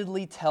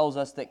repeatedly tells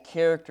us that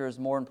character is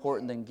more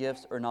important than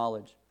gifts or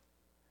knowledge.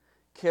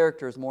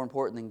 Character is more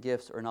important than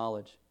gifts or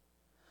knowledge.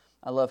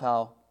 I love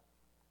how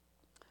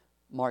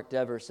Mark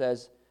Dever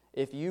says,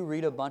 if you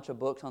read a bunch of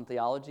books on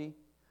theology,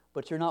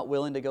 but you're not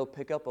willing to go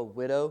pick up a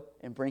widow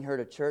and bring her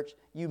to church,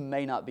 you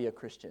may not be a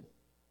Christian.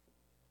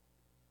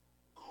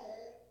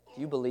 Do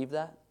you believe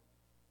that?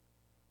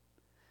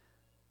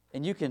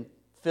 And you can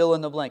fill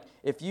in the blank.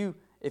 If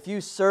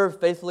you serve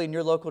faithfully in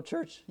your local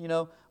church,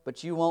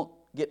 but you won't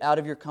get out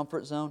of your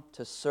comfort zone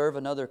to serve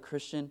another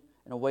Christian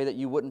in a way that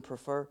you wouldn't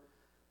prefer.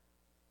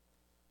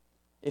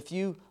 If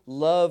you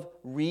love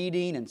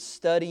reading and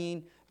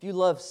studying, if you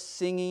love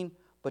singing,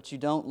 but you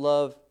don't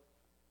love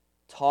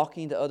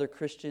talking to other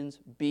Christians,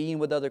 being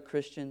with other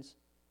Christians,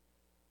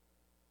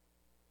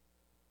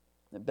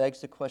 it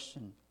begs the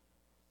question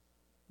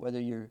whether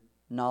your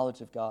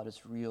knowledge of God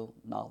is real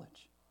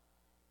knowledge.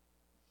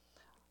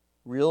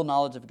 Real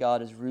knowledge of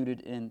God is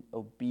rooted in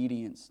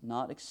obedience,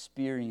 not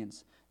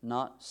experience,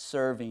 not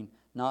serving,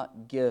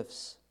 not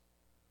gifts.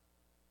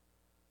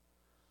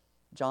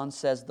 John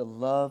says the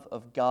love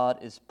of God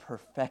is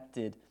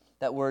perfected.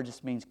 That word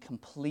just means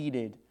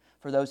completed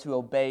for those who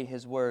obey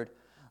His word.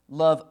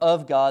 Love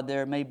of God,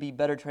 there may be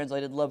better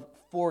translated love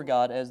for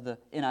God, as the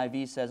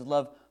NIV says.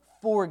 Love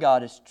for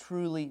God is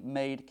truly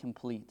made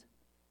complete.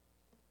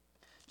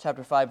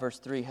 Chapter 5, verse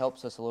 3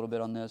 helps us a little bit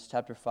on this.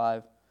 Chapter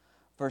 5,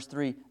 verse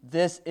 3,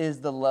 this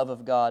is the love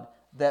of God,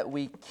 that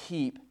we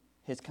keep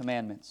His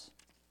commandments.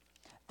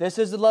 This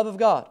is the love of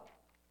God.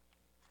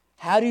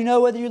 How do you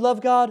know whether you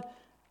love God?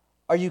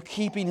 Are you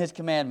keeping His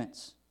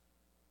commandments?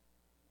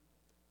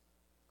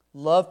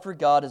 Love for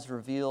God is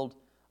revealed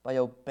by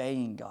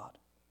obeying God.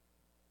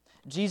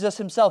 Jesus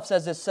Himself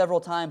says this several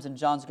times in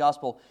John's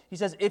Gospel. He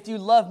says, if you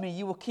love me,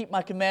 you will keep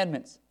my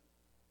commandments.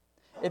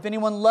 If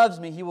anyone loves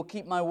me, he will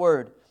keep my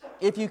word.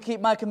 If you keep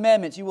my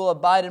commandments, you will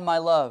abide in my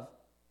love.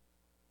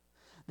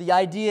 The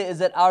idea is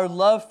that our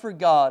love for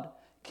God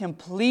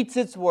completes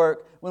its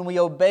work when we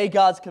obey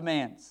God's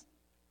commands.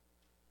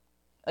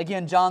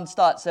 Again, John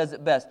Stott says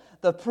it best.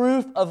 The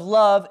proof of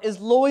love is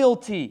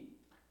loyalty.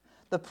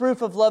 The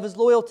proof of love is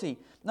loyalty.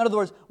 In other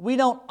words, we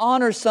don't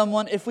honor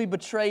someone if we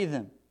betray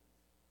them.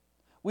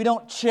 We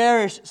don't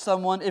cherish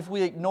someone if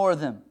we ignore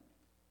them.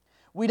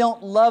 We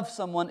don't love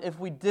someone if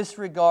we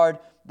disregard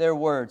their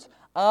words.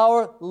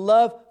 Our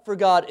love for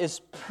God is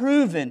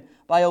proven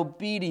by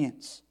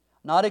obedience,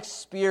 not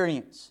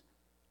experience.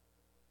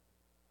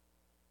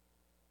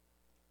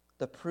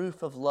 The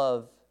proof of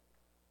love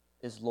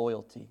is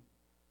loyalty.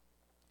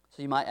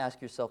 So you might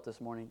ask yourself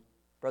this morning,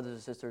 brothers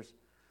and sisters,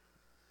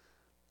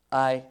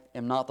 I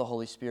am not the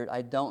Holy Spirit.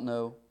 I don't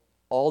know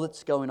all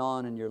that's going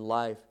on in your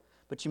life.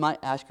 But you might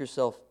ask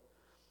yourself,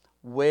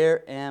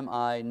 where am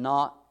I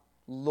not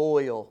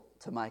loyal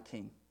to my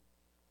King?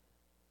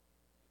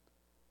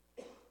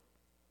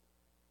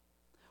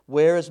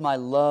 Where is my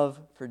love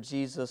for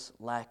Jesus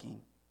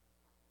lacking?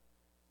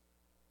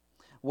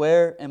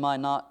 Where am I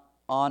not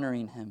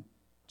honoring Him,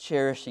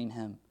 cherishing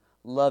Him,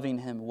 loving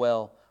Him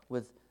well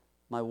with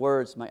my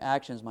words, my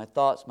actions, my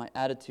thoughts, my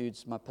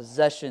attitudes, my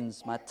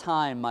possessions, my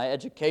time, my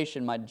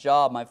education, my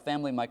job, my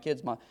family, my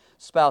kids, my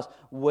spouse.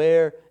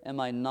 Where am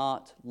I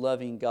not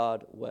loving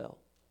God well?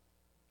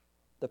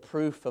 The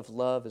proof of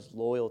love is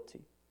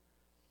loyalty.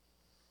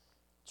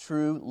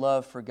 True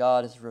love for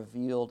God is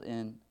revealed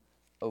in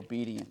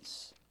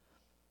obedience.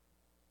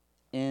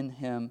 In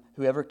Him,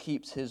 whoever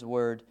keeps His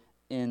word,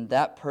 in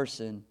that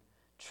person,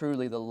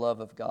 truly the love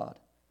of God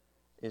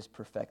is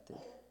perfected.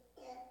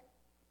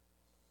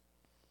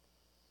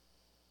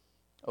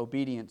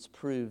 Obedience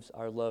proves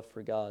our love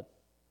for God.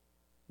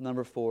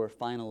 Number 4,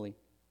 finally.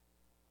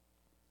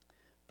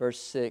 Verse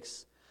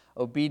 6.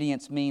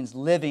 Obedience means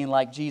living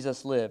like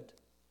Jesus lived.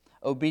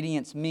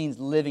 Obedience means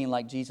living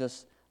like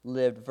Jesus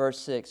lived. Verse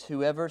 6.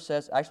 Whoever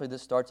says, actually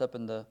this starts up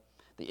in the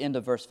end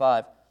of verse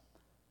 5.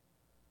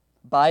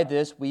 By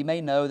this we may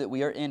know that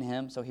we are in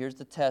Him. So here's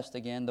the test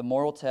again. The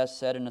moral test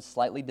said in a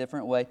slightly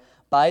different way.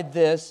 By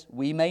this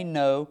we may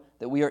know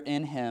that we are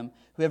in Him.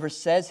 Whoever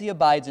says he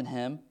abides in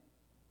Him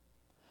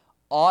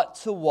ought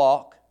to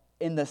walk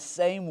in the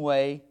same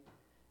way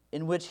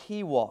in which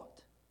He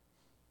walked.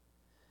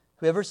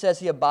 Whoever says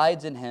he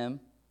abides in Him,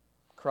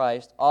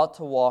 Christ, ought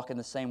to walk in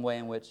the same way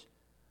in which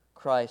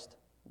Christ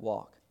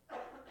walked.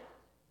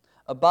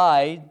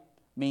 Abide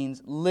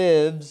means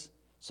lives.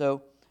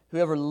 So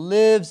whoever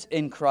lives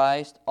in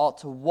Christ ought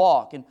to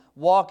walk. And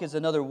walk is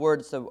another word.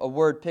 It's a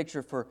word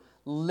picture for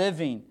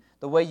living.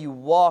 The way you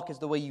walk is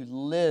the way you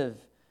live,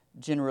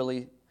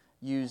 generally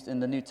used in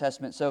the New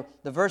Testament. So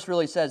the verse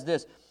really says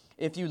this.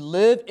 If you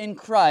live in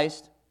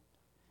Christ,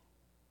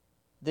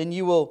 then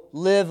you will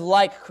live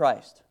like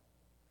Christ.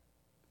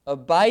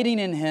 Abiding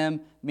in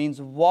Him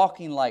means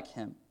walking like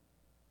Him.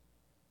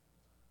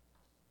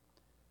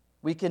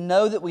 We can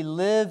know that we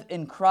live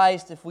in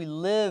Christ if we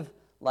live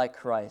like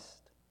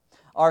Christ.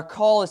 Our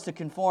call is to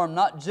conform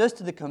not just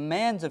to the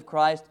commands of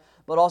Christ,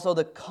 but also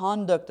the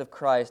conduct of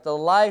Christ, the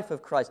life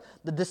of Christ,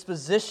 the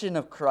disposition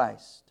of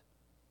Christ.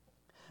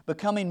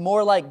 Becoming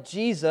more like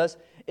Jesus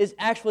is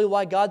actually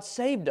why God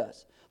saved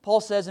us. Paul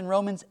says in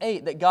Romans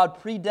 8 that God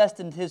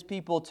predestined His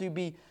people to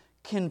be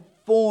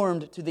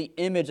conformed to the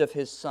image of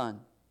His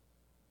Son.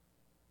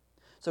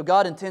 So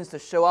God intends to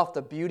show off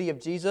the beauty of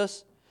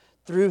Jesus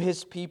through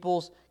His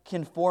people's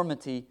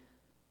conformity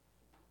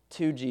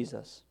to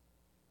Jesus.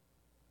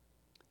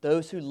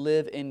 Those who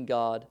live in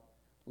God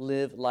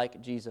live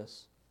like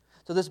Jesus.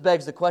 So this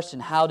begs the question,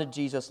 how did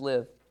Jesus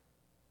live?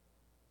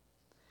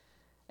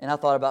 And I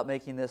thought about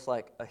making this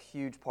like a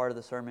huge part of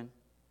the sermon.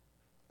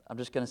 I'm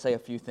just going to say a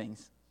few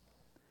things.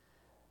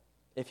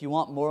 If you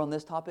want more on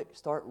this topic,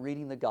 start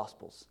reading the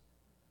Gospels.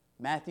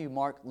 Matthew,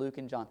 Mark, Luke,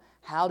 and John.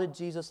 How did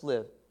Jesus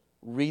live?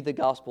 Read the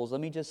Gospels. Let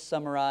me just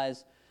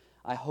summarize,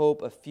 I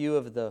hope, a few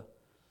of the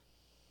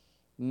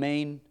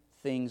main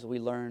things we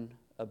learn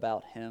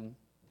about Him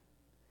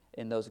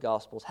in those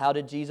Gospels. How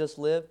did Jesus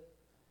live?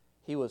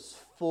 He was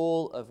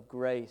full of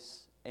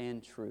grace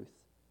and truth.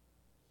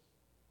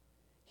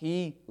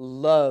 He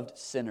loved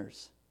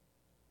sinners.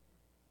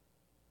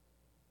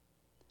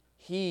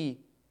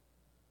 He,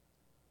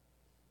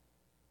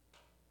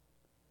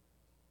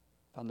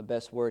 found the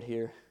best word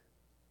here.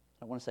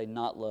 I don't want to say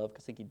not love,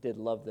 because I think He did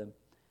love them.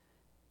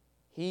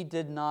 He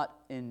did not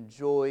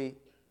enjoy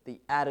the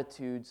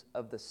attitudes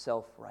of the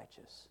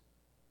self-righteous.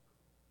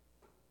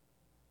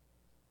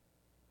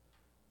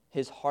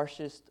 His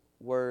harshest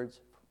words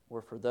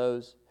were for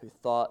those who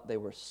thought they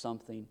were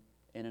something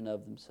in and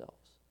of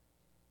themselves.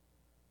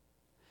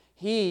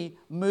 He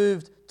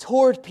moved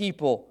toward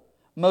people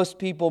most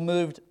people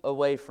moved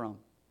away from.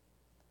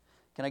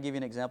 Can I give you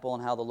an example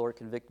on how the Lord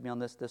convicted me on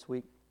this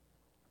week?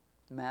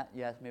 Matt,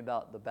 you asked me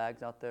about the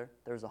bags out there.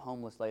 There was a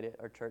homeless lady at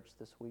our church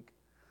this week.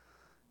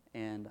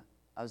 And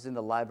I was in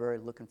the library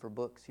looking for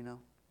books,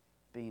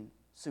 being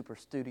super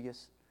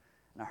studious.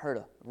 And I heard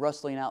a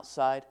rustling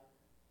outside,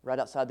 right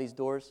outside these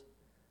doors.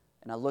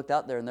 And I looked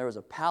out there, and there was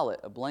a pallet,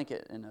 a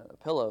blanket, and a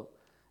pillow,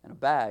 and a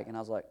bag. And I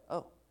was like,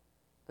 oh,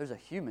 there's a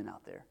human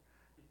out there.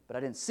 But I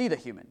didn't see the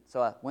human.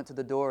 So I went to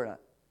the door, and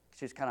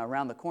she was kind of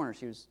around the corner.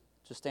 She was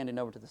just standing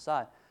over to the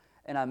side.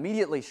 And I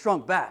immediately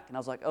shrunk back. And I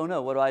was like, oh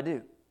no, what do I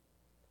do?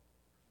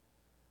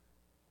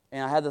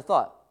 And I had the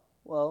thought,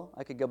 well,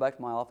 I could go back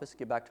to my office,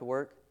 get back to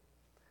work,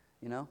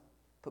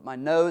 put my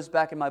nose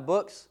back in my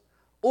books.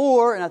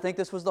 Or, and I think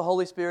this was the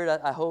Holy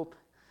Spirit, I hope,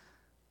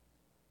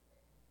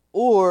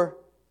 or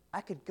I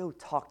could go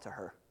talk to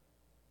her.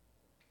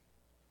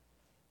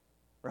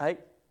 Right?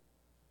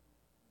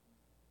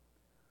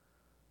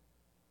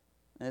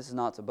 And this is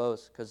not to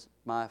boast, because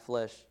my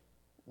flesh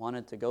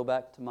wanted to go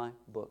back to my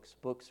books.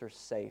 Books are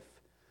safe.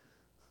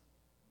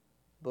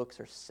 Books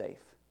are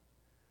safe.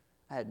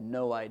 I had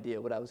no idea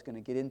what I was going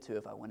to get into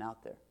if I went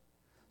out there.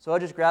 So I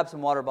just grabbed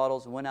some water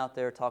bottles and went out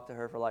there, talked to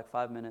her for like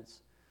 5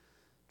 minutes,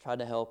 tried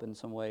to help in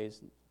some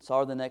ways. Saw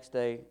her the next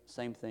day,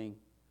 same thing.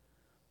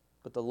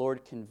 But the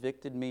Lord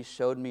convicted me,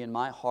 showed me in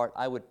my heart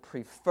I would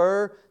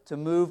prefer to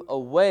move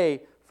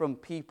away from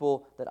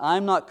people that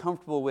I'm not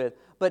comfortable with.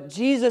 But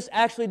Jesus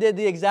actually did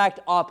the exact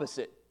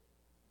opposite.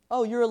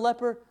 Oh, you're a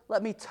leper?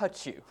 Let me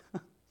touch you.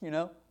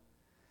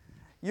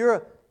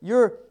 You're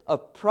a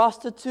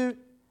prostitute.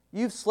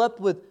 You've slept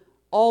with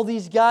all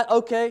these guys.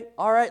 Okay,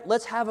 all right,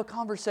 let's have a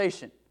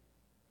conversation.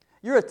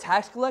 You're a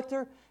tax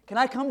collector. Can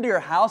I come to your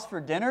house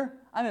for dinner?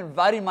 I'm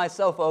inviting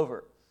myself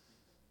over.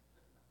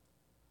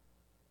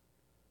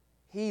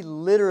 He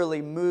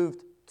literally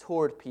moved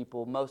toward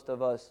people most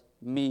of us,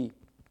 me,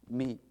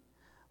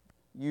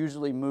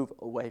 usually move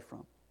away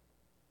from.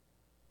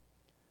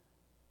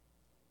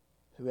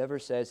 Whoever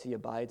says he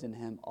abides in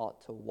him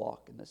ought to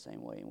walk in the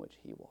same way in which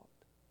he walked.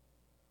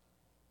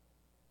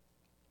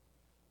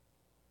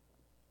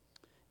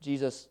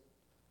 Jesus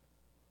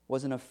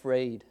wasn't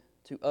afraid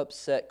to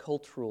upset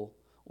cultural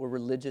or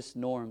religious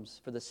norms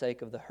for the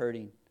sake of the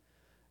hurting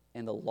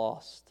and the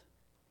lost.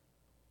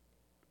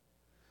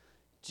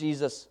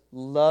 Jesus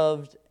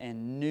loved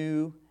and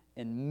knew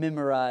and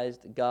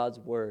memorized God's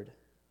Word.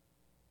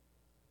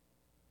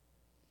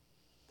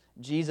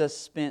 Jesus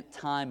spent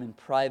time in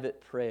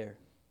private prayer.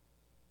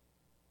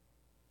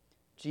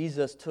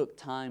 Jesus took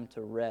time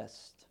to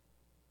rest.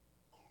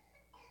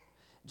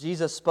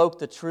 Jesus spoke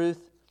the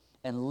truth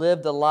and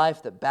lived a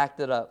life that backed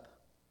it up.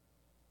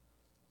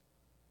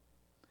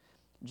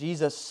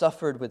 Jesus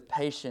suffered with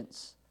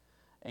patience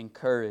and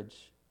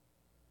courage.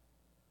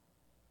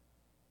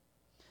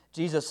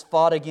 Jesus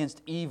fought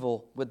against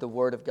evil with the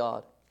Word of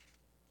God.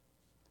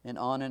 And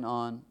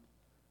on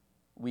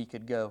we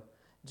could go.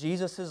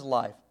 Jesus'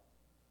 life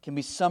can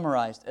be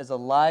summarized as a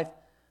life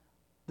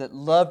that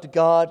loved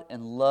God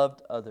and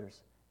loved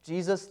others.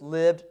 Jesus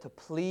lived to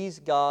please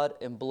God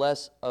and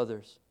bless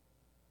others.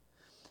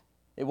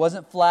 It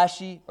wasn't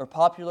flashy or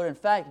popular. In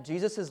fact,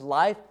 Jesus'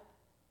 life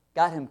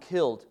got him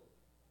killed.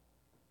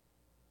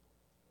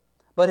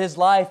 But his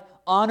life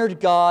honored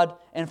God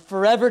and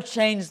forever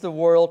changed the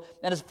world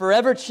and has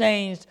forever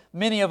changed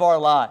many of our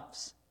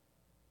lives.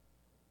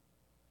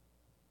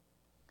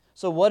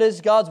 So what is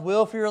God's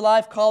will for your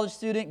life? College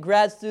student,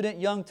 grad student,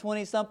 young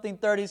 20-something,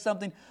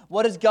 30-something.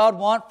 What does God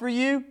want for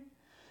you?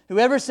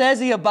 Whoever says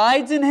he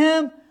abides in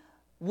him,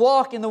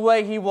 walk in the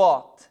way he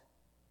walked.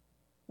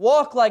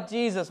 Walk like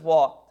Jesus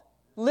walked.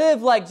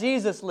 Live like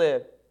Jesus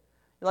lived.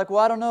 You're like, well,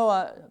 I don't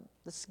know.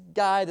 This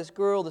guy, this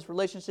girl, this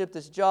relationship,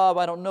 this job,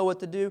 I don't know what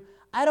to do.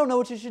 I don't know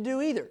what you should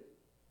do either.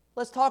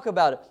 Let's talk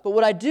about it. But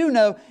what I do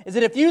know is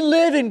that if you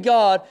live in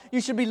God,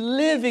 you should be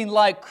living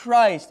like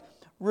Christ,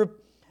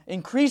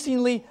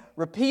 increasingly,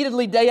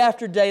 repeatedly, day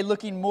after day,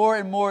 looking more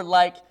and more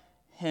like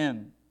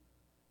Him.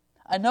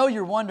 I know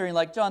you're wondering,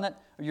 like, John, or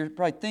you're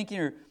probably thinking,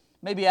 or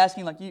maybe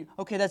asking, like,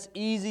 okay, that's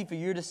easy for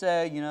you to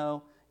say,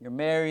 you're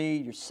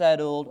married, you're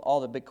settled,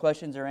 all the big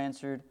questions are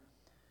answered.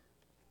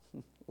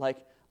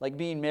 Like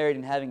being married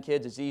and having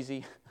kids is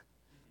easy.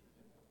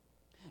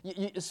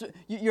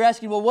 You're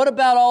asking, well, what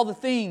about all the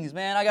things,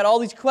 man? I got all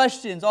these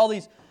questions, all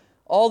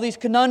these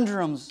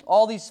conundrums,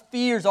 all these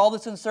fears, all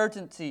this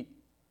uncertainty.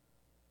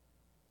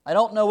 I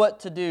don't know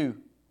what to do.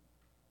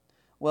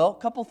 Well, a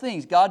couple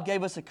things. God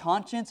gave us a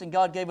conscience and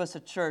God gave us a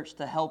church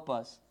to help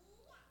us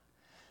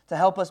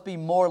be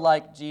more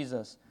like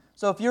Jesus.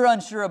 So if you're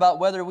unsure about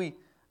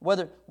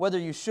whether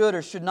you should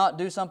or should not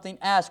do something,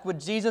 ask, would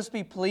Jesus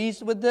be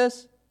pleased with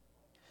this?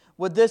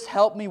 Would this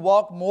help me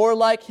walk more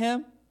like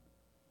Him?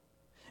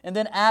 And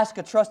then ask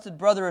a trusted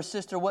brother or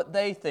sister what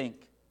they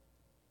think.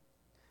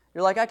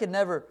 You're like, I could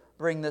never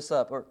bring this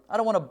up, or I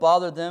don't want to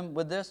bother them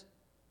with this.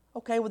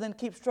 Okay, well then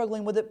keep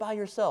struggling with it by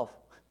yourself.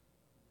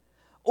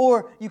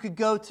 Or you could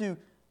go to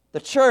the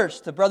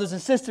church, to brothers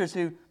and sisters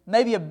who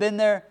maybe have been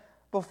there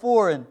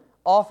before and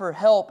offer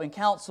help and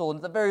counsel and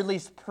at the very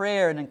least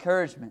prayer and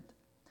encouragement.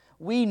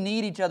 We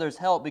need each other's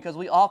help because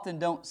we often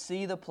don't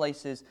see the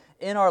places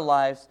in our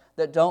lives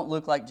that don't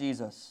look like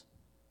Jesus.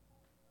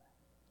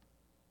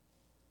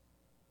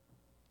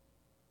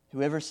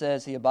 Whoever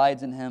says he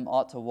abides in Him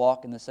ought to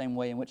walk in the same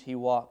way in which He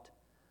walked.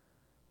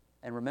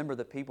 And remember,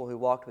 the people who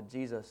walked with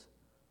Jesus,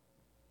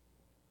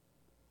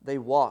 they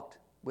walked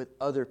with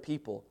other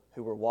people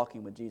who were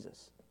walking with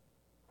Jesus.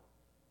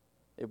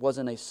 It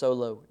wasn't a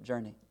solo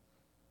journey.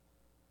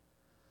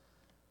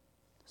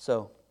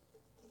 So,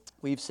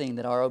 we've seen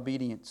that our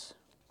obedience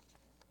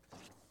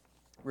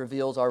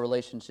reveals our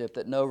relationship,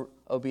 that no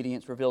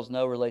obedience reveals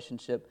no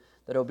relationship,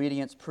 that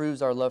obedience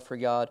proves our love for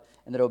God,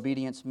 and that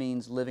obedience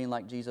means living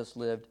like Jesus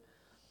lived.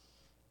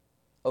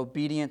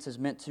 Obedience is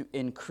meant to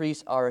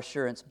increase our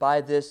assurance.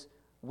 By this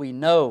we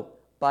know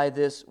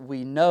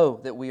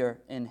that we are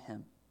in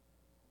Him.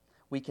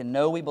 We can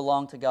know we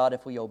belong to God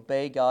if we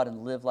obey God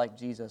and live like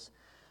Jesus.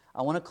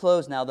 I want to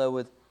close now, though,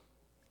 with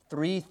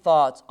 3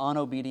 thoughts on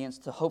obedience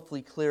to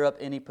hopefully clear up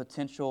any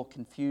potential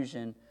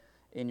confusion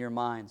in your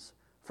minds.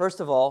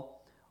 First of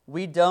all,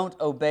 we don't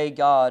obey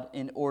God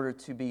in order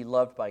to be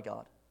loved by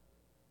God.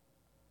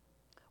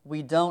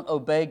 We don't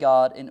obey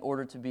God in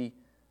order to be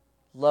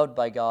loved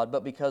by God,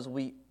 but because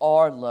we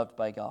are loved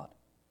by God.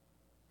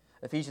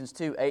 Ephesians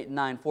 2, 8 and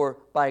 9, for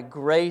by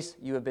grace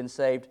you have been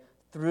saved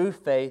through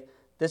faith.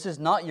 This is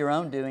not your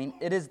own doing.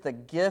 It is the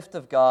gift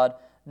of God,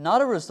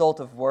 not a result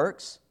of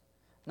works,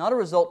 not a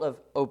result of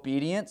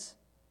obedience,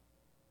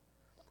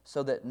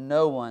 so that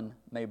no one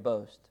may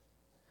boast.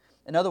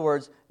 In other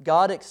words,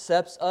 God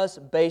accepts us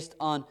based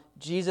on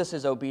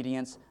Jesus'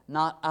 obedience,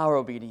 not our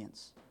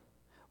obedience.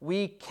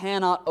 We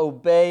cannot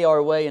obey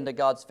our way into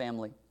God's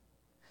family.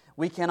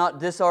 We cannot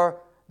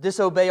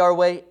disobey our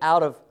way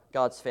out of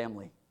God's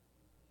family.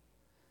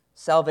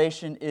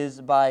 Salvation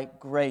is by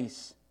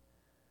grace,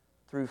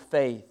 through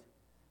faith,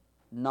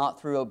 not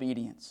through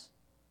obedience.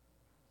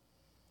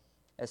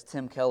 As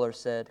Tim Keller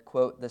said,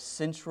 quote, "The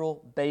central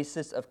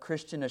basis of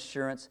Christian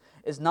assurance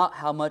is not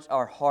how much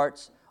our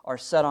hearts are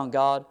set on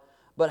God,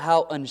 but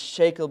how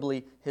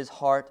unshakably His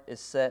heart is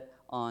set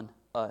on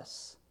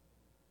us."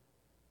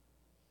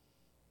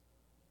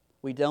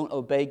 We don't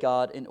obey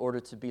God in order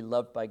to be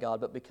loved by God,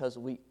 but because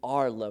we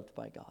are loved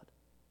by God.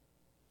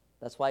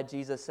 That's why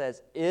Jesus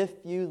says,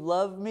 "If you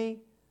love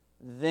me,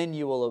 then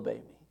you will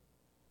obey me."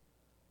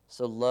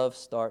 So love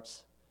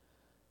starts,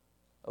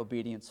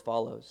 obedience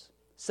follows.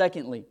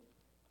 Secondly,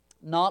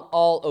 not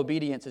all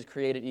obedience is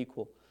created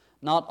equal.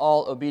 Not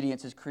all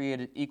obedience is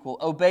created equal.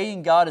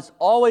 Obeying God is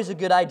always a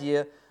good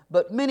idea,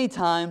 but many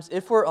times,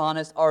 if we're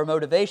honest, our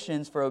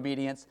motivations for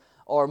obedience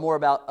are more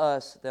about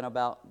us than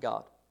about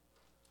God.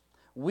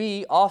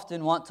 We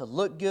often want to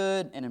look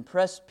good and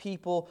impress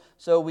people,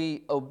 so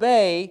we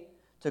obey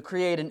to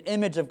create an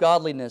image of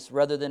godliness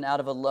rather than out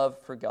of a love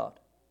for God.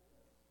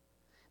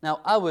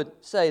 Now, I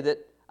would say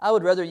that I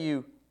would rather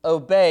you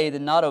obey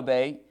than not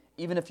obey,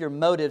 even if your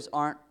motives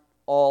aren't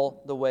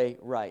all the way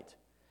right.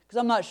 Because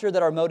I'm not sure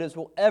that our motives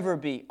will ever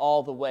be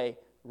all the way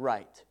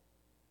right.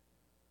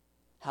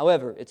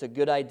 However, it's a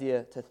good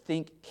idea to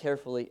think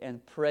carefully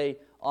and pray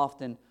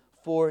often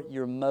for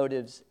your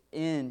motives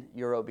in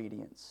your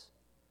obedience.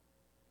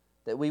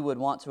 That we would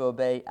want to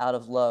obey out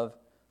of love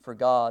for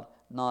God,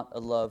 not a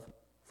love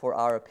for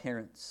our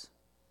appearance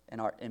and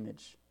our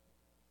image.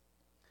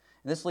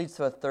 And this leads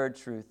to a third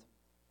truth.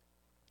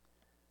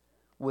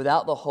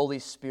 Without the Holy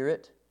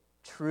Spirit,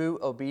 true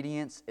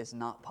obedience is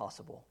not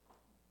possible.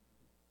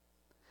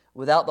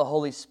 Without the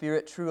Holy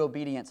Spirit, true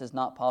obedience is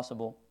not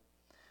possible.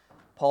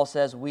 Paul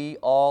says we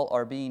all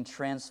are being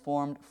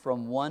transformed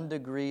from one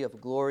degree of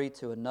glory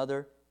to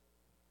another.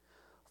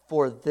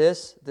 For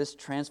this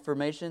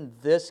transformation,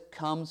 this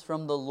comes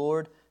from the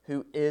Lord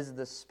who is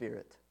the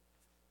Spirit.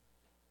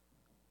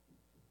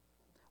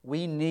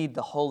 We need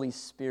the Holy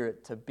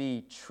Spirit to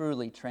be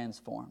truly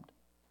transformed.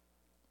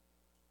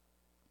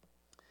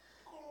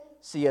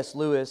 C.S.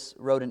 Lewis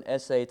wrote an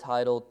essay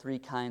titled "Three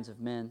Kinds of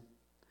Men,"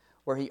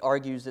 where he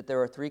argues that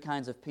there are three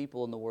kinds of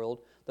people in the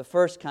world. The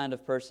first kind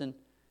of person,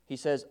 he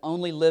says,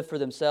 only live for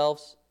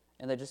themselves,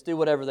 and they just do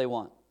whatever they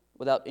want,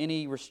 without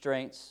any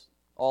restraints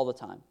all the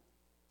time.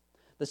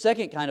 The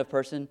second kind of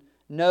person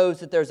knows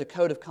that there's a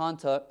code of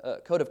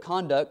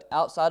conduct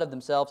outside of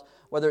themselves,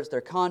 whether it's their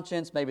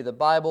conscience, maybe the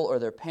Bible, or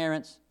their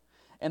parents,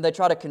 and they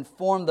try to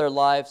conform their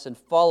lives and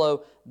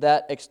follow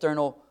that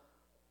external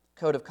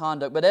code of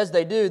conduct. But as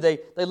they do, they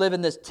live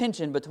in this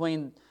tension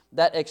between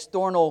that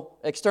external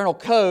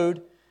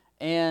code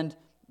and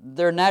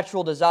their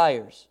natural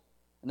desires.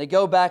 And they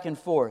go back and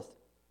forth.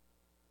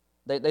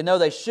 They know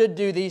they should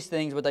do these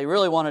things, but they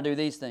really want to do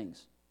these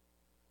things.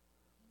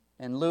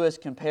 And Lewis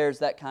compares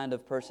that kind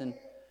of person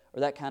or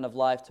that kind of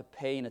life to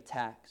paying a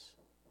tax.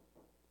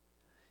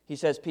 He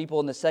says people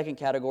in the second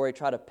category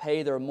try to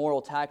pay their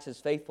moral taxes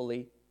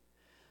faithfully,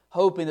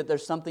 hoping that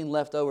there's something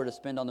left over to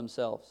spend on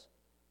themselves.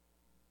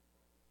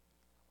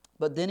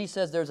 But then he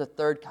says there's a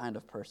third kind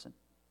of person.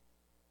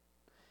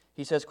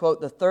 He says,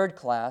 quote, "The third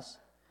class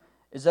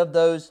is of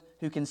those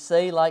who can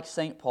say, like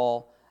St.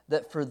 Paul,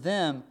 that for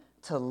them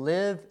to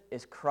live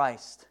is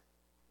Christ.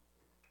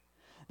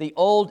 The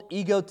old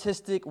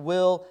egotistic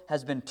will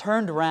has been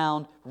turned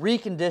around,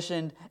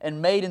 reconditioned,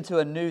 and made into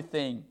a new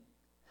thing.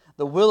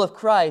 The will of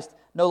Christ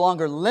no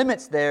longer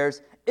limits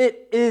theirs,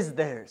 it is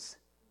theirs."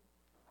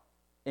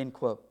 End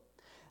quote.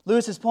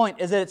 Lewis's point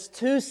is that it's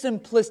too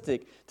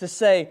simplistic to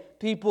say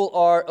people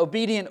are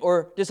obedient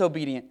or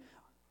disobedient,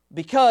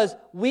 because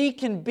we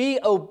can be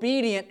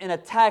obedient in a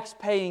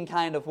tax-paying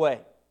kind of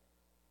way.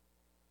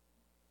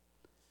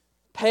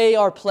 Pay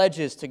our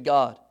pledges to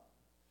God,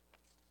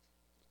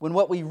 when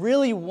what we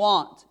really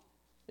want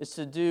is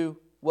to do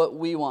what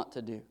we want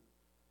to do.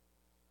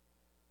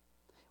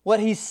 What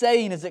he's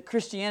saying is that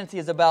Christianity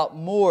is about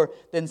more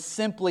than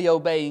simply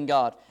obeying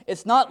God.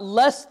 It's not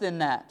less than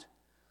that.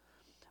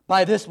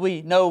 By this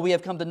we know we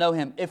have come to know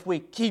Him, if we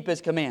keep His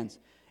commands.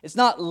 It's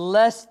not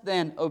less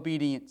than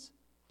obedience,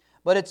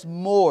 but it's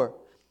more.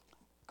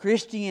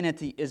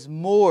 Christianity is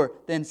more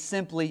than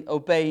simply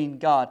obeying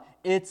God.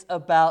 It's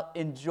about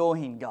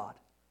enjoying God.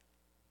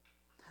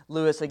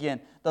 Lewis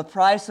again, "The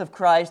price of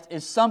Christ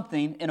is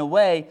something, in a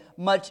way,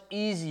 much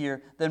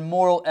easier than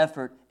moral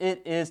effort.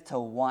 It is to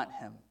want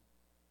Him."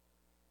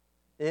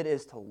 It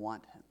is to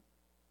want Him.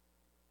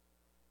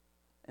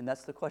 And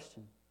that's the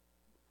question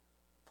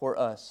for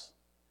us.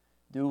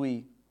 Do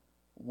we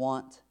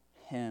want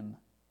Him?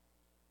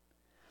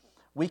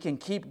 We can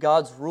keep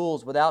God's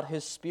rules without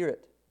His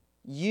Spirit.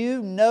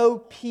 You know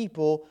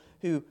people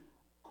who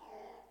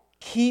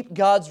keep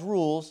God's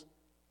rules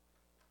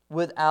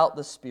without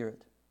the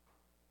Spirit.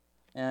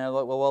 And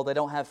well, they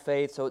don't have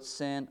faith, so it's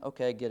sin.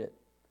 Okay, I get it.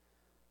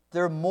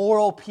 They're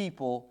moral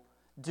people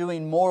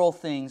doing moral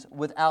things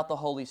without the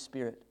Holy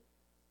Spirit.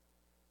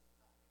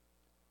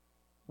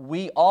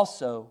 We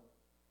also,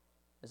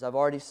 as I've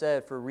already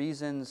said, for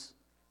reasons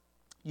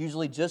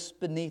usually just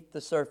beneath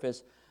the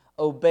surface,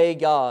 obey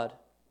God.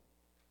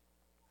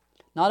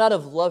 Not out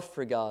of love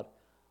for God,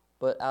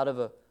 but out of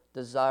a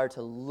desire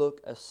to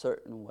look a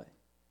certain way.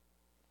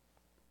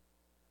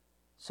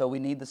 So we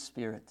need the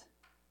Spirit.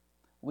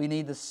 We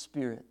need the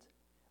Spirit.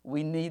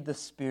 We need the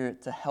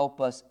Spirit to help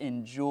us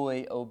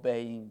enjoy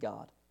obeying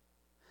God.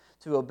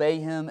 To obey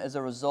Him as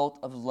a result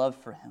of love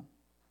for Him.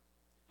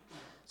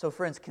 So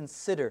friends,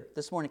 consider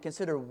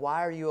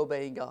why are you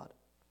obeying God?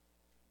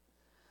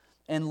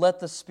 And let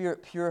the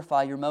Spirit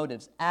purify your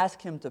motives.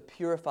 Ask Him to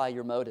purify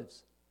your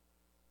motives.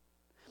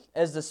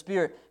 As the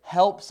Spirit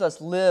helps us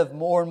live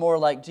more and more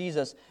like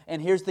Jesus.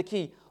 And here's the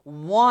key.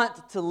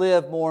 Want to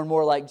live more and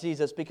more like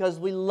Jesus because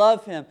we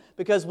love Him,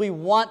 because we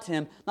want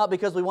Him, not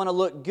because we want to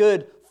look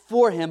good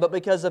for Him, but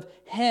because of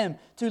Him.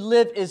 To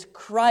live is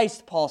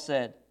Christ, Paul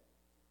said.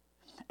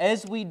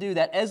 As we do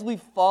that, as we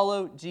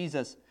follow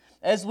Jesus,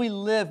 as we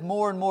live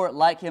more and more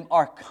like Him,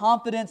 our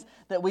confidence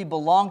that we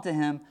belong to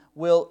Him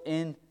will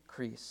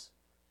increase.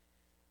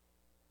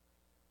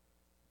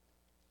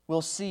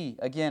 We'll see,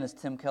 again, as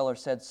Tim Keller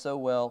said so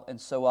well and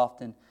so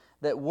often,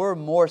 that we're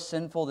more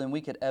sinful than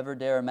we could ever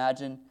dare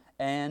imagine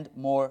and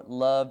more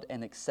loved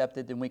and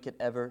accepted than we could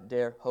ever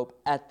dare hope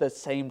at the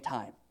same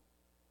time.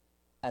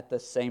 At the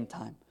same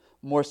time.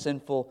 More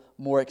sinful,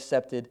 more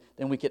accepted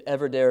than we could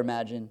ever dare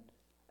imagine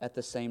at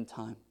the same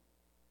time.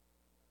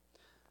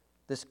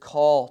 This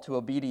call to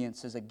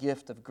obedience is a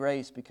gift of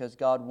grace because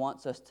God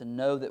wants us to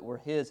know that we're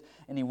His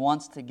and He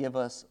wants to give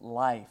us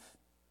life.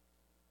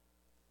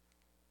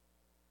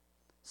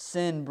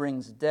 Sin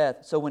brings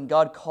death. So when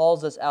God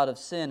calls us out of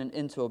sin and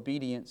into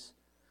obedience,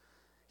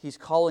 He's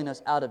calling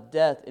us out of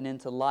death and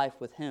into life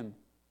with Him.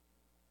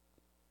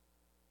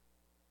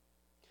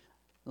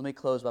 Let me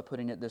close by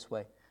putting it this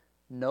way.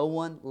 No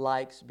one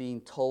likes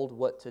being told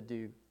what to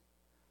do,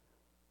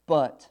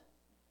 but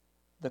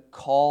the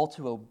call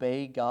to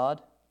obey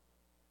God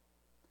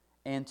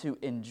and to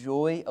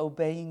enjoy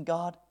obeying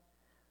God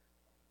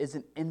is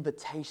an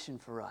invitation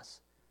for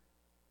us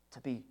to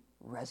be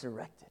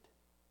resurrected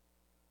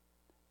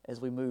as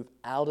we move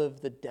out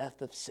of the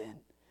death of sin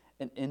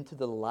and into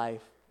the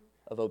life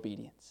of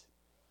obedience.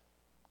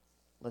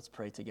 Let's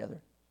pray together.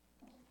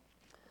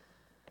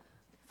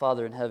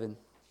 Father in heaven,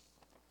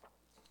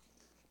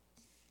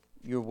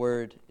 Your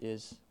word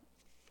is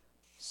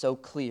so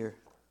clear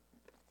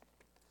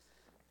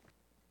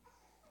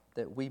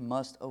that we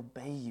must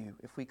obey You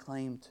if we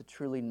claim to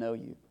truly know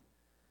You.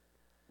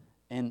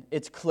 And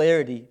its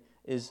clarity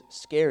is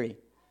scary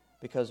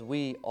because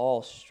we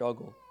all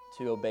struggle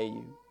to obey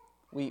You.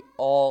 We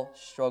all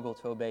struggle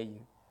to obey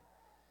You.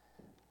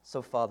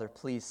 So, Father,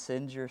 please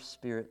send Your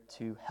Spirit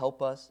to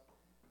help us,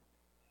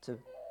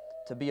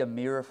 to be a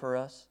mirror for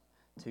us,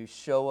 to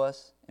show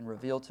us and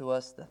reveal to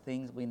us the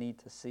things we need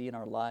to see in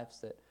our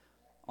lives that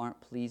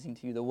aren't pleasing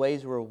to You, the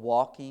ways we're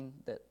walking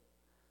that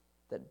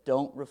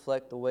don't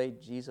reflect the way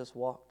Jesus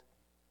walked.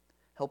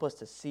 Help us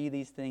to see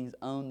these things,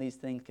 own these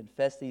things,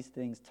 confess these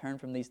things, turn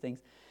from these things,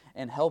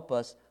 and help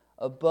us,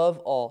 above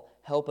all,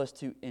 help us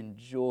to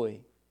enjoy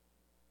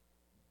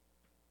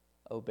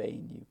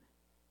obeying You.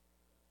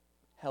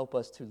 Help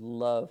us to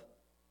love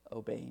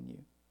obeying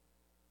You.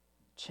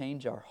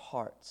 Change our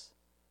hearts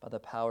by the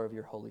power of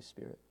Your Holy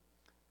Spirit.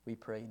 We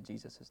pray in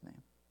Jesus'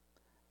 name.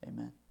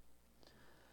 Amen.